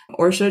plans,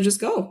 or should I just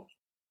go?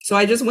 So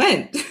I just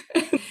went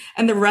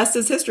and the rest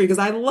is history because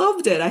I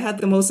loved it. I had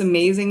the most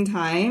amazing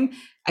time.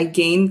 I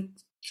gained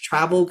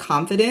travel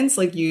confidence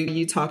like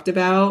you talked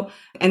about.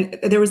 And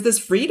there was this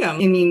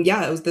freedom. I mean,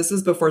 yeah, this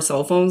was before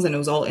cell phones and it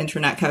was all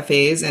internet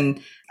cafes. And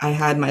I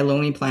had my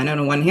Lonely Planet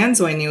on one hand.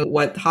 So I knew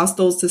what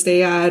hostels to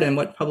stay at and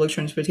what public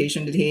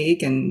transportation to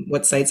take and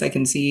what sites I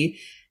can see.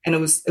 And it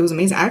was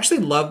amazing. I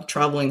actually loved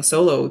traveling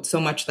solo so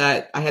much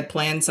that I had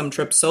planned some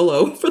trips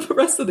solo for the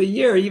rest of the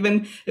year,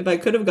 even if I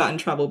could have gotten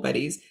travel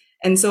buddies.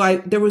 And so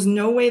there was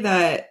no way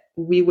that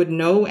we would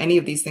know any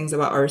of these things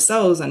about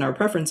ourselves and our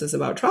preferences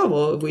about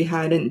travel if we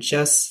hadn't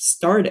just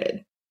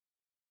started.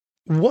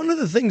 One of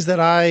the things that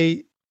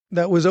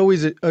was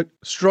always a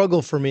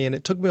struggle for me, and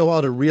it took me a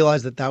while to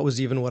realize that was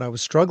even what I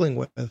was struggling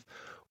with,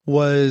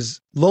 was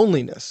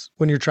loneliness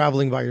when you're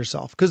traveling by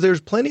yourself. Because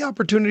there's plenty of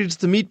opportunities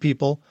to meet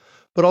people,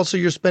 but also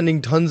you're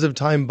spending tons of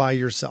time by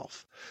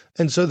yourself.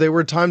 And so there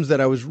were times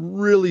that I was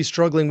really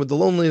struggling with the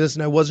loneliness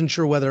and I wasn't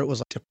sure whether it was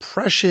like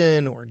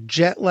depression or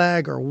jet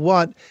lag or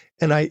what.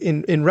 And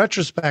in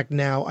retrospect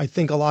now, I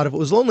think a lot of it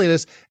was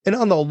loneliness. And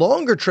on the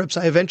longer trips,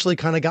 I eventually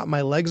kind of got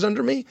my legs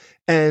under me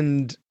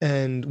and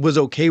was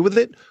okay with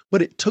it.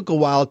 But it took a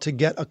while to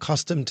get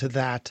accustomed to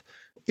that,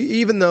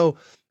 even though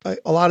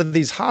a lot of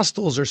these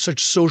hostels are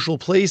such social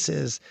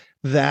places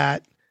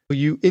that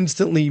you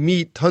instantly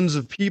meet tons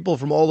of people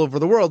from all over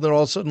the world. They're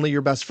all suddenly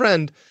your best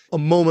friend. A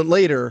moment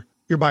later,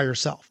 you're by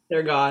yourself.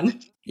 They're gone.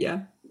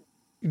 Yeah.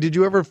 Did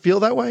you ever feel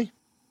that way?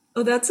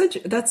 Oh, that's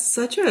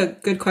such a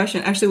good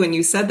question. Actually, when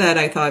you said that,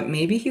 I thought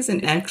maybe he's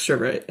an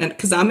extrovert, and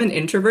because I'm an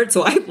introvert,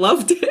 so I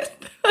loved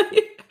it.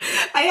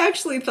 I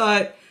actually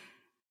thought,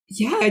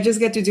 yeah, I just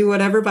get to do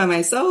whatever by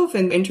myself,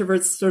 and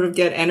introverts sort of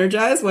get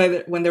energized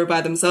when they're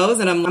by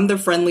themselves. And I'm the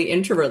friendly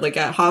introvert. Like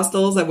at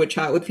hostels, I would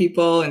chat with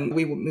people, and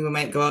we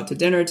might go out to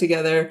dinner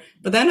together.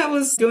 But then I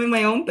was doing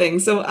my own thing,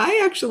 so I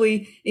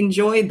actually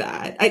enjoyed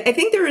that. I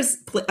think there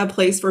is a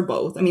place for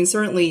both. I mean,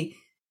 certainly.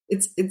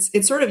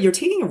 It's sort of, you're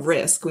taking a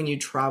risk when you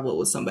travel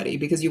with somebody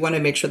because you want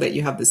to make sure that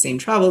you have the same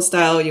travel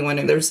style.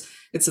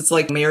 It's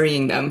like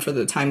marrying them for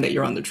the time that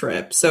you're on the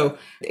trip. So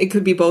it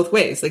could be both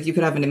ways. Like you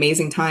could have an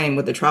amazing time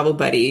with a travel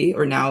buddy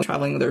or now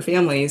traveling with their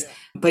families,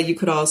 but you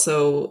could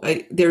also,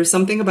 there's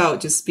something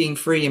about just being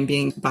free and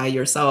being by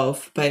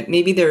yourself, but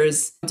maybe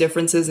there's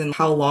differences in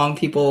how long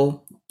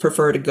people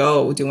prefer to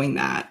go doing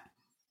that.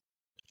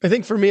 I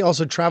think for me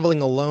also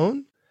traveling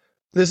alone,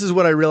 this is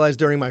what I realized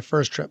during my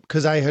first trip,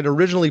 because I had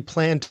originally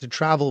planned to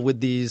travel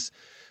with these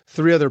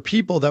three other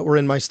people that were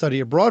in my study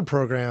abroad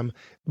program,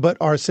 but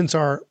since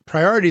our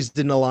priorities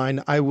didn't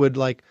align,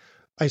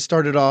 I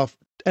started off,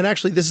 and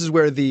actually this is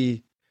where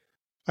the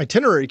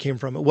itinerary came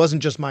from. It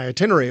wasn't just my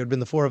itinerary. It had been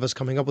the four of us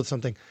coming up with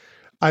something.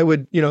 I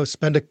would,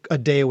 spend a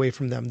day away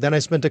from them. Then I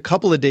spent a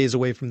couple of days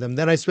away from them.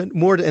 Then I spent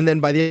more. And then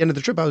by the end of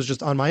the trip, I was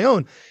just on my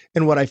own.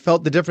 And what I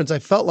felt, the difference, I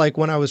felt like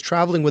when I was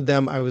traveling with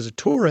them, I was a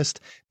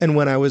tourist. And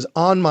when I was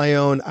on my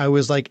own, I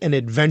was like an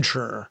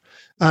adventurer.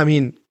 I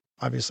mean,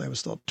 obviously I was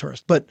still a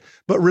tourist, but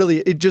really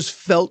it just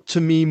felt to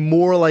me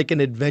more like an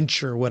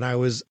adventure when I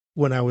was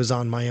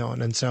on my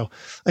own. And so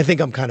I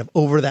think I'm kind of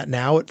over that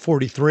now at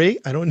 43.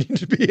 I don't need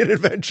to be an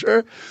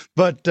adventurer,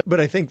 but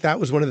I think that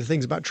was one of the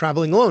things about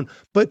traveling alone.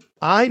 But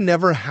I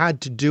never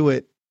had to do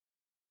it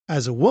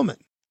as a woman.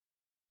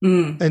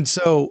 And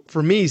so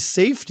for me,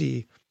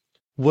 safety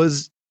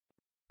was,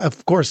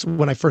 of course,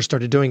 when I first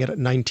started doing it at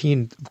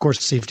 19, of course,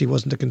 safety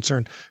wasn't a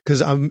concern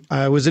because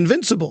I was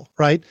invincible,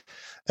 right?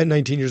 At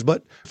 19 years.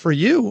 But for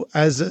you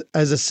as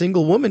a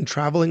single woman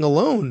traveling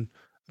alone,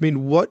 I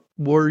mean, what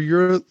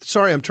were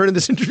sorry, I'm turning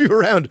this interview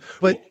around,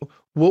 but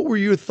what were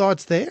your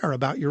thoughts there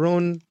about your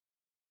own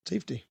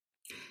safety?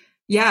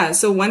 Yeah.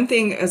 So one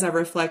thing as I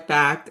reflect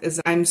back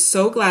is I'm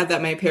so glad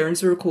that my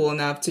parents were cool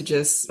enough to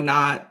just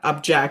not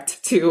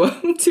object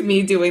to, to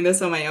me doing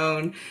this on my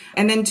own.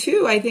 And then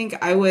two, I think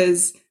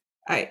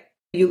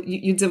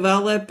you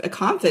develop a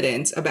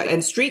confidence about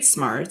and street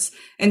smarts.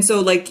 And so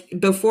like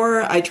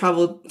before I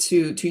traveled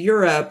to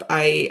Europe,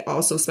 I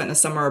also spent a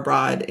summer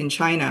abroad in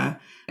China.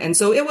 And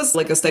so it was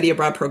like a study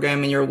abroad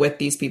program and you're with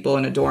these people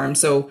in a dorm.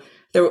 So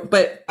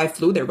but I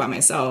flew there by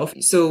myself.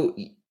 So,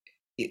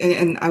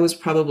 and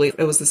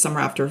it was the summer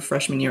after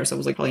freshman year. So I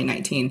was like probably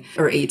 19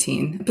 or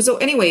 18. But so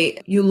anyway,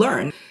 you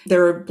learn.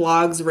 There are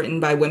blogs written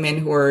by women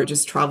who are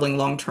just traveling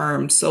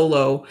long-term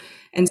solo.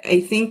 And I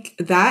think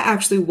that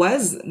actually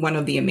was one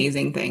of the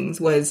amazing things,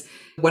 was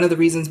one of the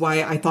reasons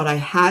why I thought I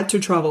had to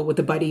travel with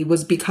a buddy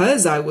was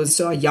because I was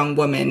a young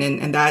woman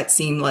and that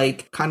seemed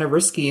like kind of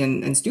risky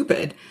and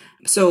stupid.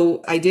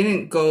 So I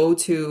didn't go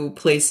to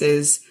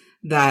places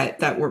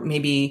that were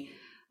maybe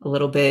a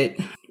little bit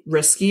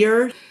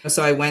riskier.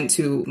 So I went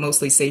to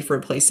mostly safer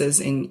places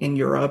in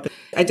Europe.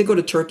 I did go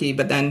to Turkey,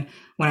 but then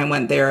when I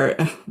went there,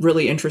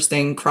 really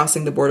interesting,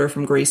 crossing the border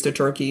from Greece to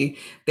Turkey,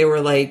 they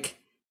were like,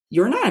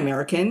 "You're not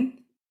American.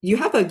 You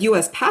have a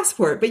US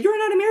passport, but you're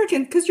not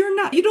American because you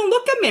don't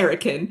look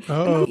American."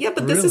 Oh, yeah,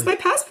 but really? This is my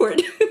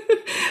passport.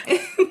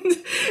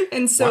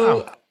 and so,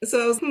 Wow.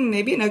 so I was,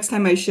 maybe next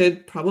time I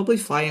should probably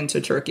fly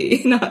into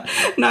Turkey,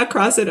 not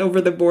cross it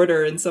over the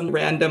border in some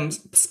random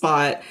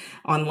spot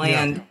on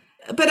land.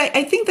 Yeah. But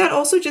I think that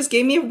also just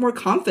gave me more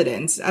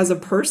confidence as a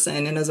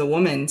person and as a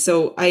woman.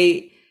 So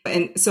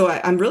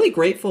I'm really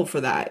grateful for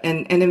that.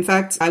 And in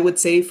fact, I would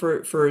say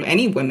for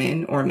any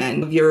women or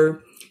men,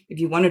 if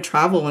you want to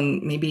travel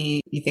and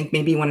maybe you think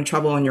maybe you want to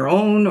travel on your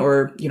own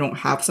or you don't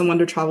have someone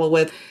to travel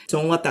with,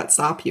 don't let that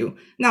stop you.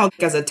 Now,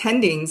 as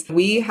attendings,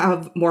 we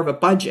have more of a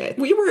budget.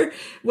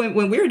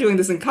 When we were doing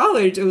this in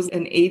college, it was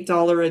an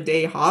 $8 a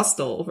day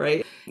hostel,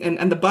 right?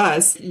 And the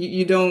bus,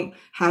 you don't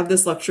have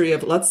this luxury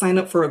of let's sign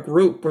up for a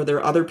group where there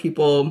are other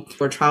people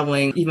who are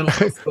traveling, even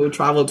like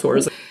travel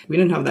tours. We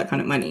didn't have that kind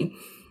of money.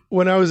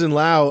 When I was in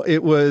Laos,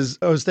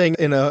 I was staying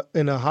in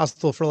a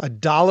hostel for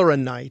 $1 a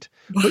night,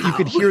 but you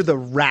could hear the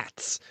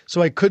rats.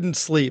 So I couldn't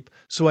sleep.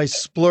 So I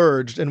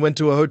splurged and went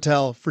to a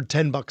hotel for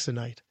 $10 a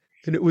night.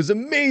 And it was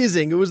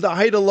amazing. It was the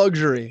height of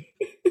luxury.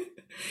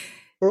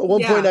 Or at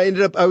one point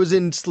I was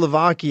in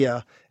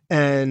Slovakia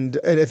and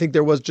I think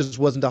there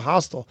wasn't a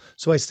hostel.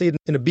 So I stayed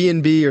in a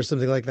B&B or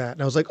something like that.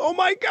 And I was like, oh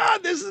my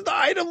God, this is the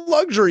height of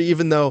luxury,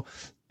 even though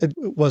it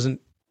wasn't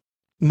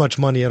much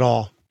money at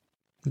all.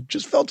 It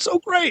just felt so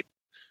great.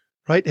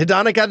 Right?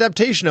 Hedonic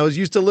adaptation. I was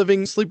used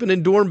to sleeping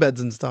in dorm beds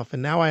and stuff.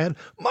 And now I had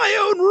my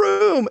own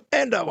room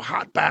and a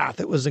hot bath.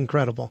 It was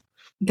incredible.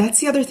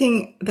 That's the other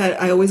thing that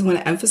I always want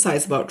to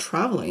emphasize about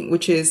traveling,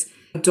 which is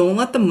don't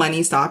let the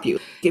money stop you.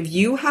 If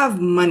you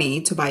have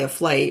money to buy a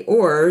flight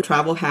or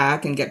travel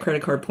hack and get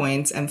credit card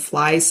points and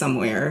fly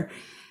somewhere,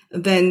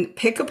 then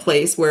pick a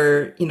place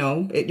where,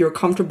 you're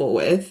comfortable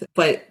with,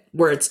 but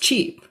where it's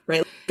cheap,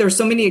 right? There's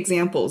so many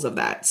examples of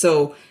that.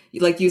 So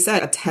like you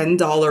said, a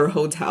 $10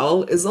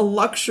 hotel is a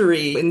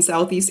luxury in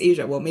Southeast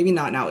Asia. Well, maybe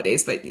not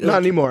nowadays, but not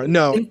anymore.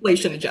 No.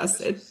 Inflation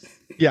adjusted.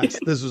 Yes,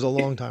 this was a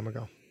long time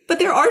ago. But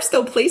there are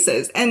still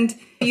places. And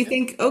you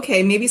think,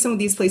 okay, maybe some of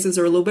these places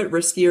are a little bit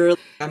riskier.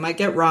 I might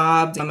get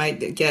robbed. I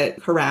might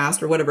get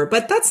harassed or whatever.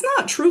 But that's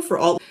not true for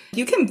all.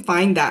 You can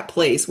find that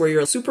place where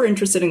you're super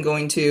interested in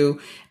going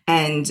to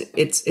and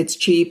it's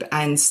cheap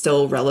and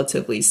still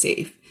relatively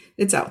safe.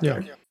 It's out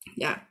there.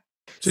 Yeah.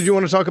 So do you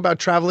want to talk about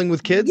traveling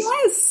with kids?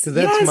 Yes. Because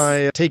that's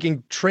my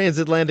taking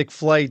transatlantic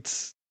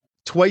flights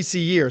twice a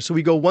year. So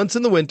we go once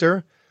in the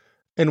winter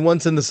and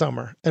once in the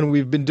summer. And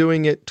we've been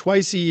doing it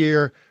twice a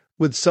year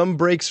with some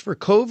breaks for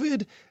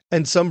COVID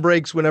and some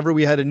breaks whenever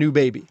we had a new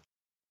baby.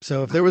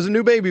 So if there was a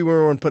new baby, we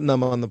weren't putting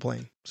them on the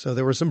plane. So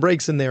there were some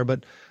breaks in there,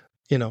 but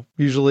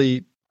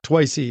usually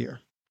twice a year.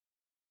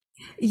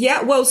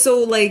 Yeah. Well,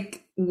 so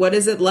like what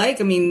is it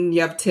like? I mean,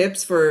 you have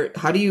tips for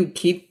how do you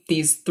keep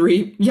these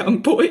three young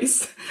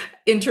boys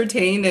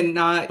entertained and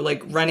not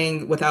like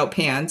running without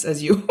pants,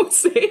 as you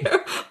say,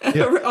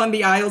 Yeah. on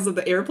the aisles of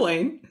the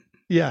airplane?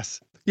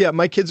 Yes. Yeah.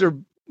 My kids are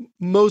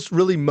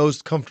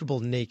most comfortable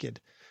naked.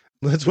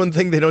 That's one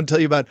thing they don't tell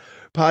you about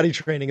potty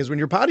training is when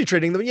you're potty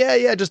training them.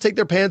 Yeah. Just take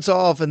their pants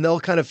off and they'll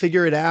kind of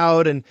figure it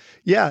out. And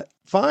yeah,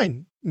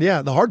 fine.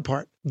 Yeah. The hard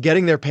part,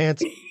 getting their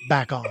pants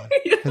back on.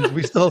 And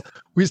we still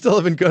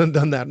haven't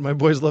done that. My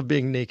boys love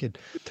being naked,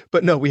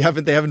 but no, they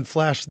haven't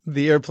flashed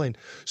the airplane.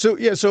 So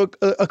yeah. So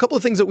a couple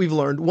of things that we've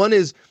learned. One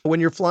is when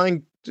you're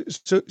flying.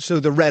 So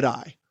the red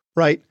eye,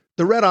 right?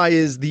 The red eye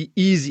is the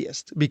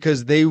easiest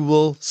because they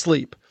will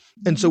sleep.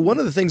 And so one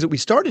of the things that we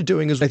started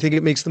doing is I think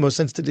it makes the most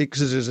sense to do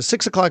because there's a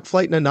 6 o'clock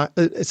flight and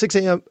a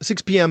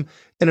 6 p.m.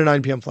 and a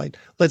 9 p.m. flight.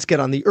 Let's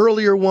get on the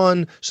earlier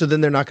one. So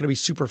then they're not going to be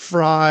super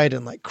fried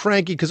and like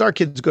cranky because our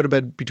kids go to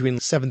bed between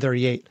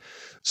 7:38.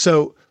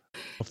 So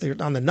if they're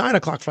on the 9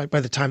 o'clock flight,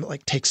 by the time it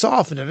like takes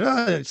off and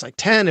it's like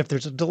 10, if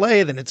there's a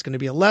delay, then it's going to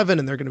be 11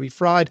 and they're going to be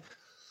fried.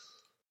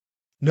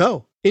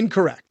 No,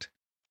 incorrect.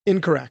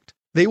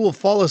 They will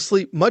fall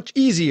asleep much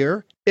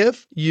easier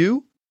if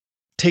you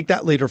take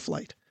that later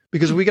flight.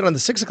 Because when we get on the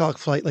 6 o'clock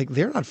flight, like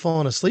they're not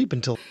falling asleep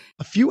until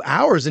a few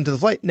hours into the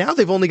flight. Now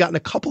they've only gotten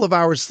a couple of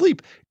hours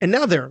sleep and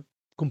now they're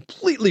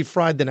completely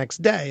fried the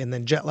next day and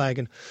then jet lag.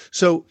 And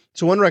so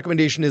one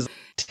recommendation is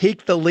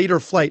take the later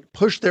flight,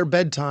 push their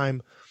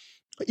bedtime,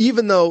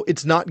 even though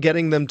it's not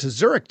getting them to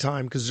Zurich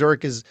time because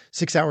Zurich is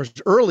 6 hours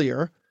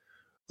earlier.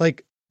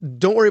 Like,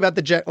 don't worry about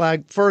the jet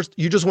lag. First,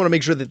 you just want to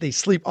make sure that they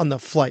sleep on the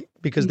flight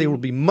because they will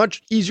be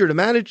much easier to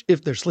manage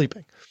if they're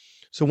sleeping.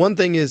 So one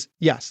thing is,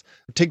 yes,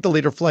 take the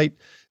later flight.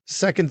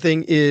 Second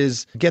thing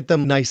is get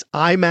them nice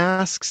eye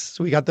masks.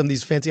 So we got them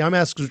these fancy eye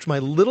masks, which my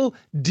little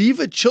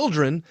diva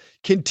children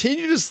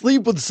continue to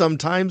sleep with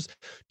sometimes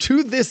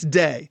to this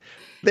day.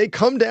 They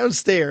come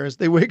downstairs,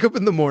 they wake up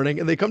in the morning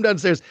and they come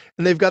downstairs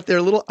and they've got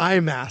their little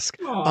eye mask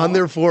on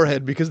their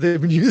forehead because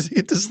they've been using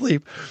it to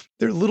sleep.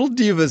 They're little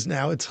divas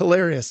now. It's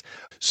hilarious.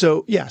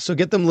 So yeah, so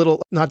get them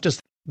little, not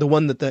just the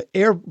one that the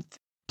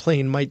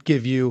airplane might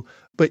give you,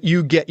 but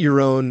you get their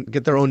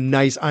own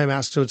nice eye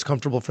mask so it's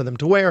comfortable for them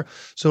to wear.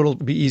 So it'll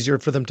be easier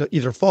for them to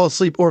either fall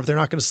asleep or if they're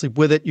not going to sleep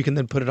with it, you can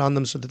then put it on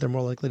them so that they're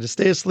more likely to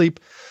stay asleep.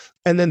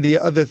 And then the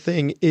other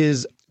thing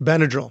is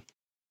Benadryl.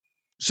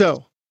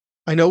 So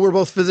I know we're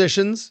both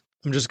physicians.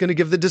 I'm just going to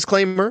give the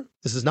disclaimer.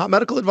 This is not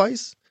medical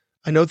advice.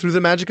 I know through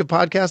the magic of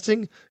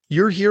podcasting,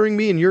 you're hearing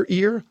me in your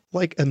ear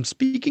like I'm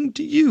speaking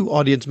to you,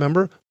 audience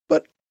member,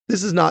 but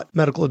this is not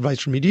medical advice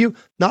from me to you,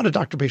 not a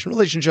doctor-patient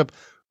relationship.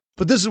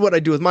 But this is what I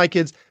do with my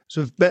kids.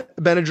 So if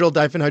Benadryl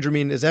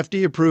diphenhydramine is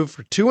FDA approved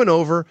for 2 and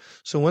over.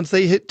 So once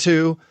they hit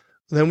 2,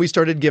 then we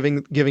started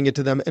giving it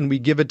to them, and we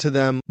give it to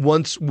them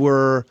once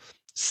we're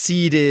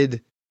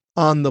seated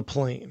on the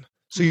plane.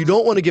 So you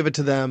don't want to give it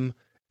to them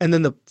and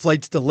then the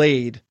flight's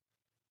delayed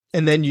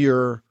and then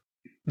they're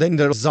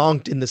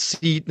zonked in the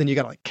seat. Then you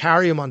got to like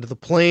carry them onto the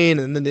plane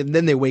and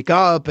then they wake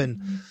up.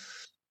 And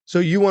so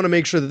you want to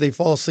make sure that they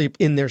fall asleep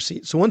in their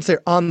seat. So once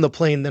they're on the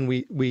plane, then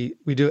we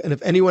do it. And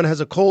if anyone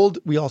has a cold,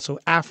 we also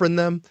Afrin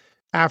them.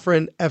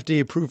 Afrin, FDA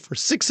approved for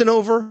 6 and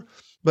over.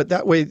 But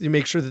that way you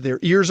make sure that their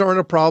ears aren't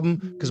a problem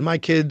because my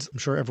kids, I'm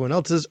sure everyone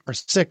else's, are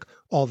sick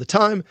all the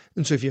time.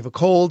 And so if you have a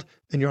cold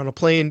and you're on a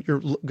plane,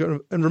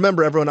 and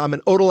remember everyone, I'm an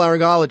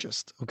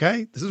otolaryngologist.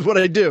 Okay. This is what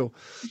I do.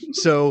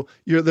 So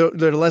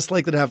they're less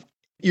likely to have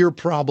ear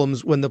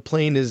problems when the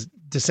plane is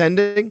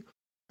descending.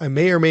 I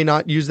may or may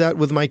not use that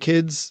with my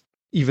kids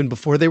even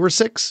before they were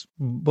 6,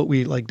 but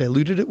we like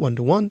diluted it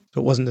 1-to-1. So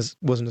it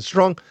wasn't as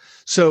strong.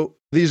 So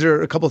these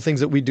are a couple of things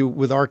that we do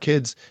with our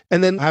kids.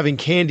 And then having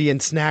candy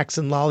and snacks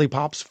and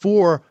lollipops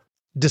for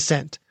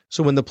descent.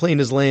 So when the plane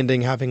is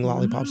landing, having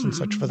lollipops and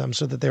such for them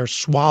so that they're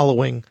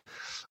swallowing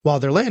while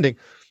they're landing.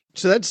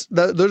 So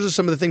those are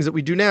some of the things that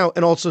we do now.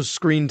 And also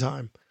screen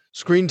time.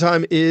 Screen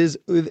time is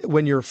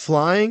when you're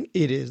flying,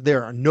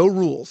 there are no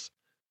rules.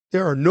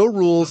 There are no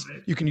rules.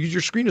 You can use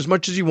your screen as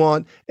much as you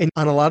want. And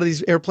on a lot of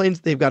these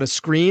airplanes, they've got a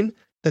screen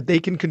that they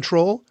can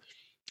control.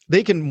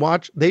 They can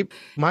watch.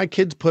 My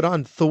kids put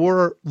on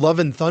Thor: Love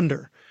and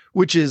Thunder,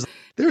 which is,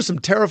 there's some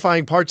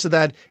terrifying parts of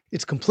that.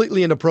 It's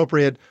completely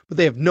inappropriate, but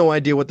they have no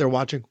idea what they're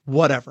watching,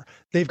 whatever.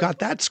 They've got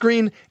that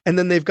screen. And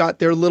then they've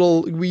got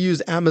we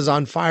use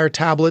Amazon Fire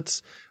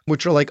tablets,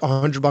 which are like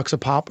 $100 a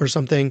pop or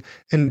something,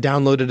 and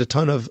downloaded a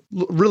ton of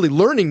really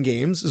learning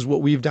games is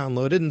what we've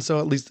downloaded. And so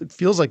at least it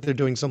feels like they're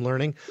doing some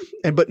learning.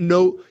 And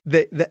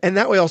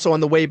that way also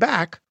on the way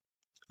back,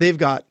 they've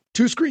got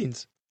 2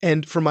 screens.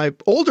 And for my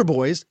older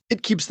boys,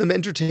 it keeps them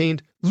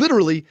entertained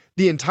literally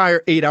the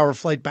entire 8-hour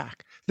flight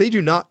back. They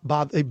do not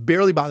bother. They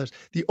barely bother us.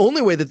 The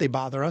only way that they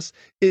bother us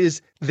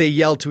is they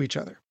yell to each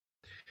other.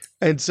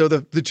 And so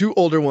the 2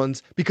 older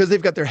ones, because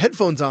they've got their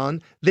headphones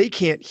on, they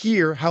can't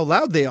hear how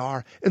loud they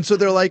are. And so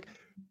they're like,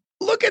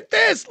 look at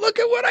this. Look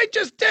at what I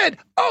just did.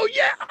 Oh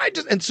yeah,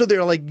 and so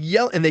they're like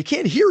yelling, and they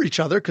can't hear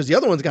each other because the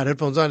other one's got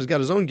headphones on. He's got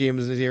his own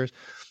games in his ears.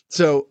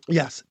 So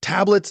yes,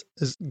 tablets,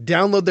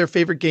 download their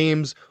favorite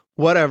games,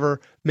 whatever.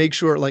 Make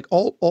sure like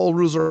all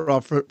rules are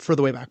off for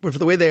the way back. But for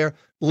the way there,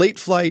 late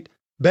flight,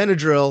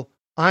 Benadryl,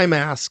 eye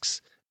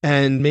masks,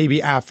 and maybe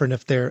Afrin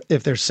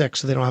if they're sick,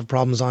 so they don't have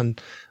problems on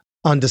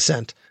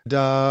descent.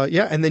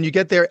 And then you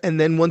get there, and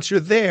then once you're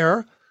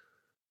there,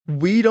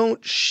 we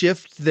don't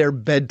shift their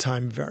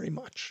bedtime very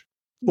much.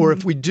 Or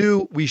if we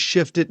do, we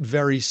shift it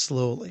very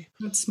slowly.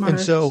 That's smart. And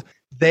so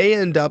they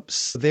end up,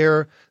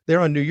 they're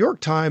on New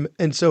York time.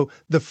 And so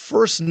the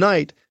first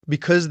night,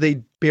 because they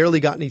barely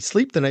got any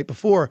sleep the night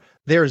before,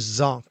 they're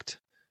zonked.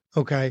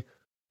 Okay.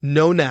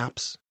 No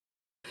naps.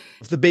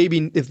 If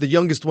the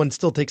youngest one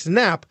still takes a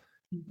nap,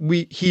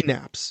 he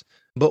naps.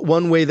 But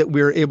one way that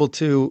we're able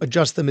to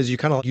adjust them is you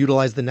kind of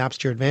utilize the naps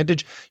to your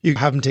advantage. You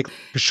have him take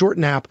a short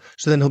nap,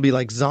 so then he'll be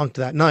like zonked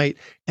that night.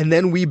 And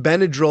then we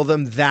Benadryl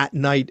them that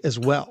night as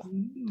well,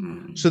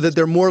 so that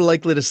they're more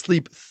likely to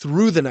sleep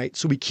through the night.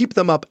 So we keep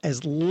them up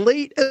as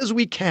late as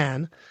we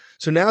can.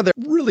 So now they're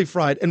really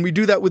fried. And we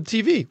do that with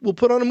TV. We'll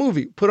put on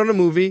a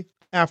movie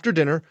after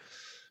dinner,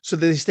 so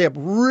that they stay up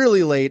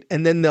really late,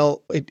 and then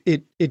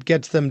it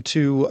gets them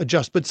to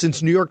adjust. But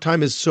since New York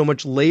time is so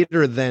much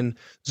later than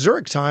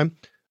Zurich time,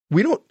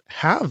 we don't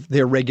have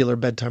their regular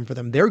bedtime for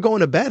them. They're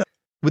going to bed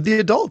with the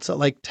adults at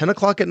like 10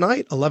 o'clock at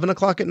night, 11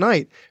 o'clock at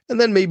night. And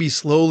then maybe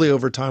slowly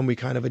over time, we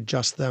kind of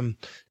adjust them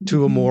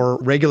to a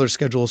more regular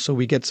schedule, so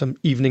we get some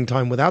evening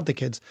time without the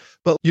kids.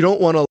 But you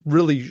don't want to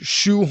really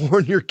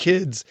shoehorn your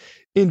kids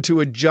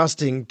into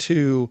adjusting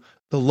to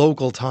the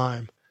local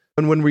time.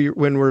 And when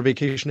we're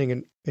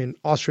vacationing in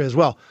Austria as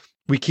well,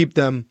 we keep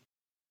them,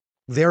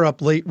 they're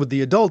up late with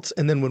the adults.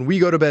 And then when we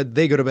go to bed,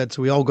 they go to bed.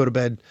 So we all go to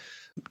bed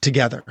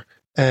together.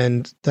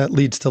 And that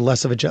leads to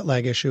less of a jet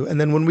lag issue.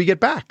 And then when we get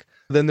back,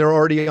 then they're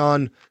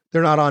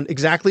not on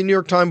exactly New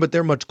York time, but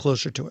they're much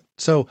closer to it.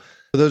 So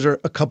those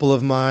are a couple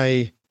of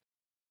my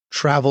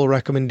travel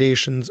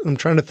recommendations. I'm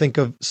trying to think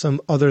of some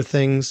other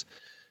things.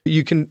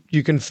 You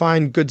can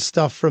find good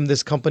stuff from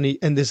this company,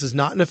 and this is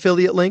not an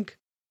affiliate link.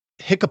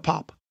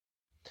 Hiccapop.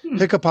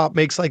 Hiccapop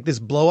makes like this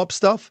blow up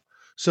stuff.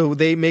 So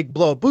they make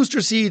blow up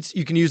booster seats.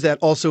 You can use that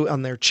also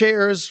on their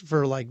chairs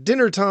for like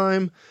dinner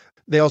time.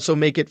 They also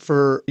make it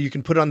you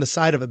can put it on the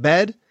side of a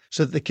bed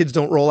so that the kids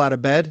don't roll out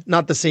of bed.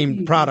 Not the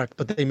same product,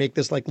 but they make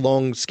this like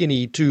long,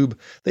 skinny tube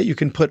that you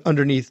can put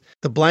underneath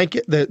the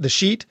blanket, the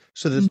sheet,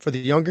 so that for the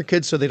younger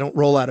kids, so they don't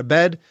roll out of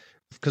bed,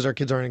 because our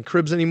kids aren't in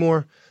cribs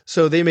anymore.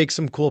 So they make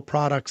some cool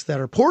products that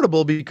are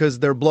portable because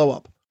they're blow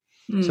up.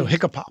 So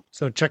Hiccapop.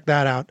 So check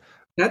that out.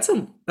 That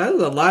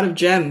was a lot of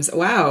gems.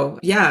 Wow.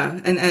 Yeah.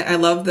 And I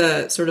love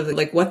the sort of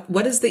like,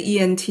 what is the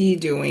ENT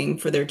doing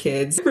for their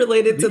kids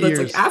related to the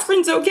like,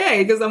 Afrin's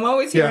okay. Cause I'm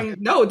always hearing,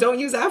 no, don't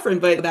use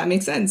Afrin, but that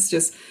makes sense.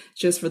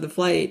 Just for the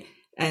flight.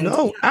 And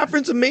no,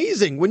 Afrin's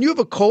amazing. When you have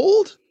a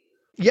cold,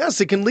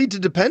 yes, it can lead to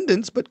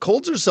dependence, but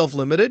colds are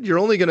self-limited. You're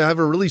only going to have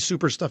a really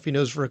super stuffy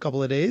nose for a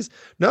couple of days.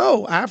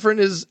 No, Afrin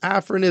is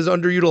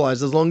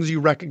underutilized as long as you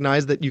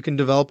recognize that you can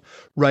develop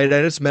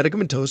rhinitis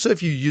medicamentosa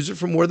if you use it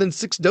for more than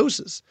 6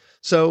 doses.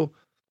 So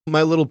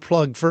my little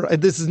plug for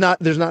there's not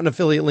an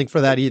affiliate link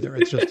for that either.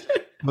 It's just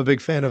I'm a big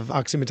fan of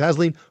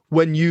oxymetazoline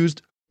when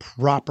used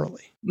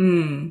properly.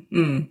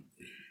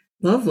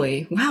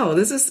 Lovely. Wow.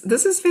 This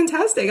is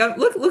fantastic.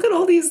 Look at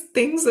all these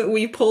things that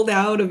we pulled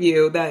out of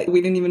you that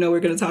we didn't even know we were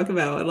going to talk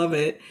about. I love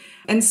it.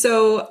 And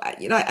so,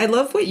 I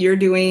love what you're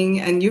doing,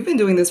 and you've been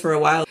doing this for a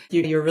while.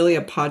 You're really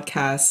a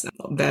podcast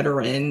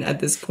veteran at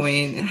this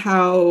point.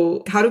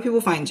 How do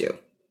people find you?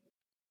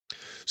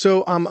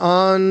 So I'm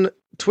on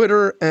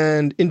Twitter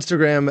and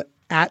Instagram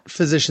at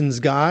Physician's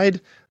Guide.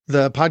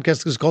 The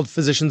podcast is called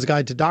Physician's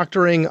Guide to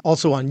Doctoring,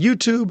 also on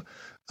YouTube.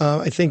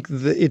 I think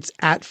it's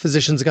at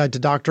Physician's Guide to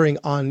Doctoring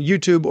on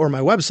YouTube, or my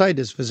website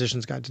is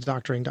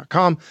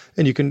physiciansguidetodoctoring.com,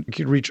 and you can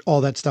reach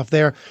all that stuff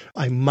there.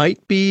 I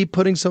might be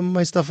putting some of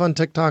my stuff on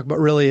TikTok, but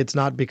really it's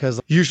not, because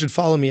you should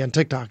follow me on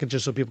TikTok. It's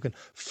just so people can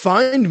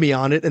find me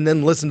on it and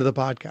then listen to the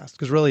podcast.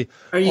 Because really,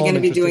 are you going to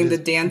be doing the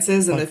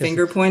dances and the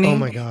finger pointing? Oh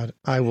my God,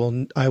 I will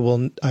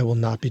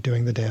not be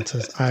doing the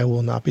dances. I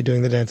will not be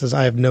doing the dances.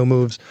 I have no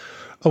moves.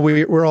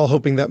 We're all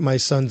hoping that my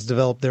sons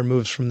develop their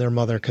moves from their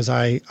mother, because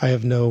I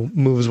have no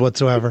moves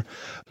whatsoever.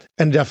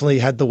 And definitely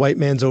had the white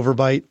man's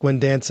overbite when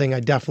dancing.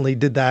 I definitely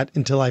did that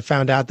until I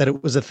found out that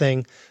it was a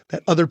thing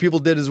that other people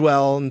did as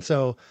well. And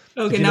so,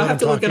 okay, now I have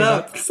to look it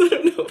up, because I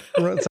don't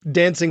know.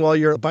 Dancing while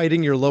you're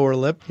biting your lower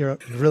lip, you're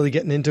really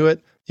getting into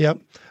it. Yep.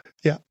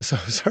 Yeah. So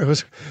sorry.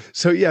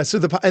 So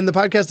the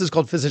podcast is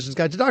called Physician's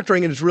Guide to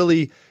Doctoring, and it's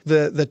really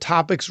the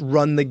topics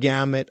run the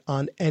gamut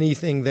on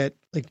anything that,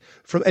 like,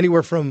 from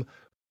anywhere from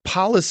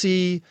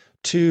policy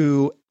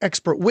to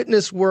expert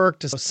witness work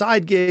to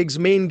side gigs,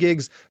 main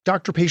gigs,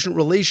 doctor-patient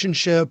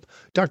relationship,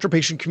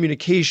 doctor-patient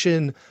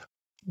communication,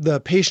 the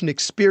patient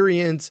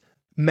experience,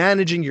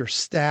 managing your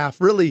staff,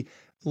 really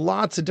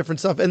lots of different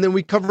stuff. And then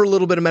we cover a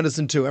little bit of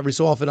medicine too. Every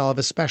so often I'll have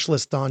a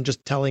specialist on,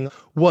 just telling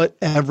what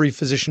every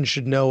physician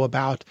should know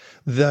about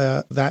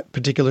that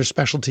particular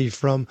specialty,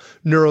 from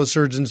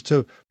neurosurgeons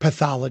to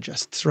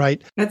pathologists,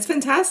 right? That's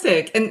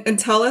fantastic. And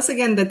tell us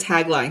again the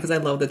tagline, because I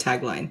love the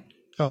tagline.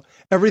 Oh,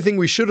 everything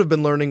we should have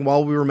been learning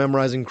while we were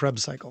memorizing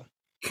Krebs cycle.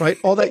 right?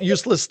 All that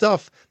useless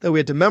stuff that we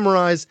had to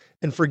memorize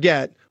and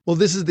forget. Well,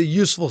 this is the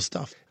useful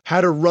stuff.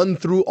 How to run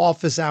through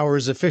office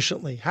hours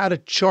efficiently, how to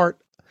chart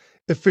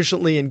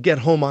efficiently and get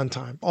home on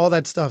time. All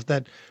that stuff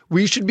that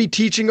we should be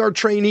teaching our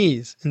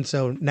trainees. And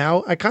so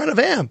now I kind of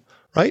am,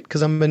 right?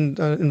 Because I'm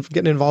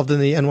getting involved in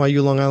the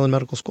NYU Long Island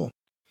Medical School.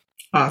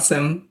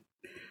 Awesome.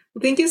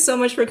 Well, thank you so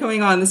much for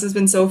coming on. This has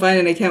been so fun,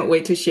 and I can't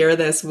wait to share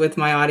this with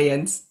my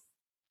audience.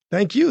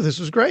 Thank you. This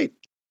was great.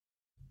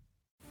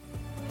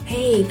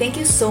 Hey, thank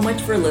you so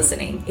much for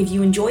listening. If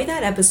you enjoyed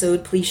that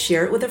episode, please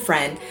share it with a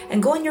friend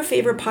and go on your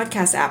favorite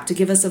podcast app to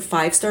give us a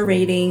 5-star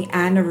rating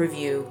and a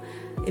review.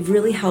 It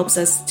really helps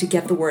us to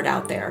get the word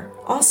out there.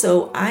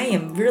 Also, I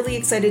am really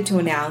excited to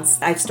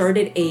announce I've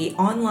started an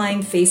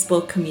online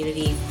Facebook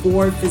community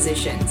for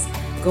physicians.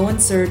 Go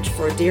and search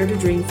for Dare to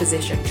Dream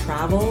Physician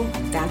Travel.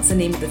 That's the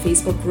name of the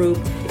Facebook group.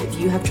 If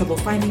you have trouble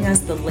finding us,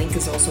 the link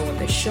is also in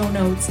the show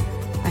notes.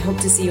 I hope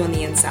to see you on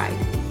the inside.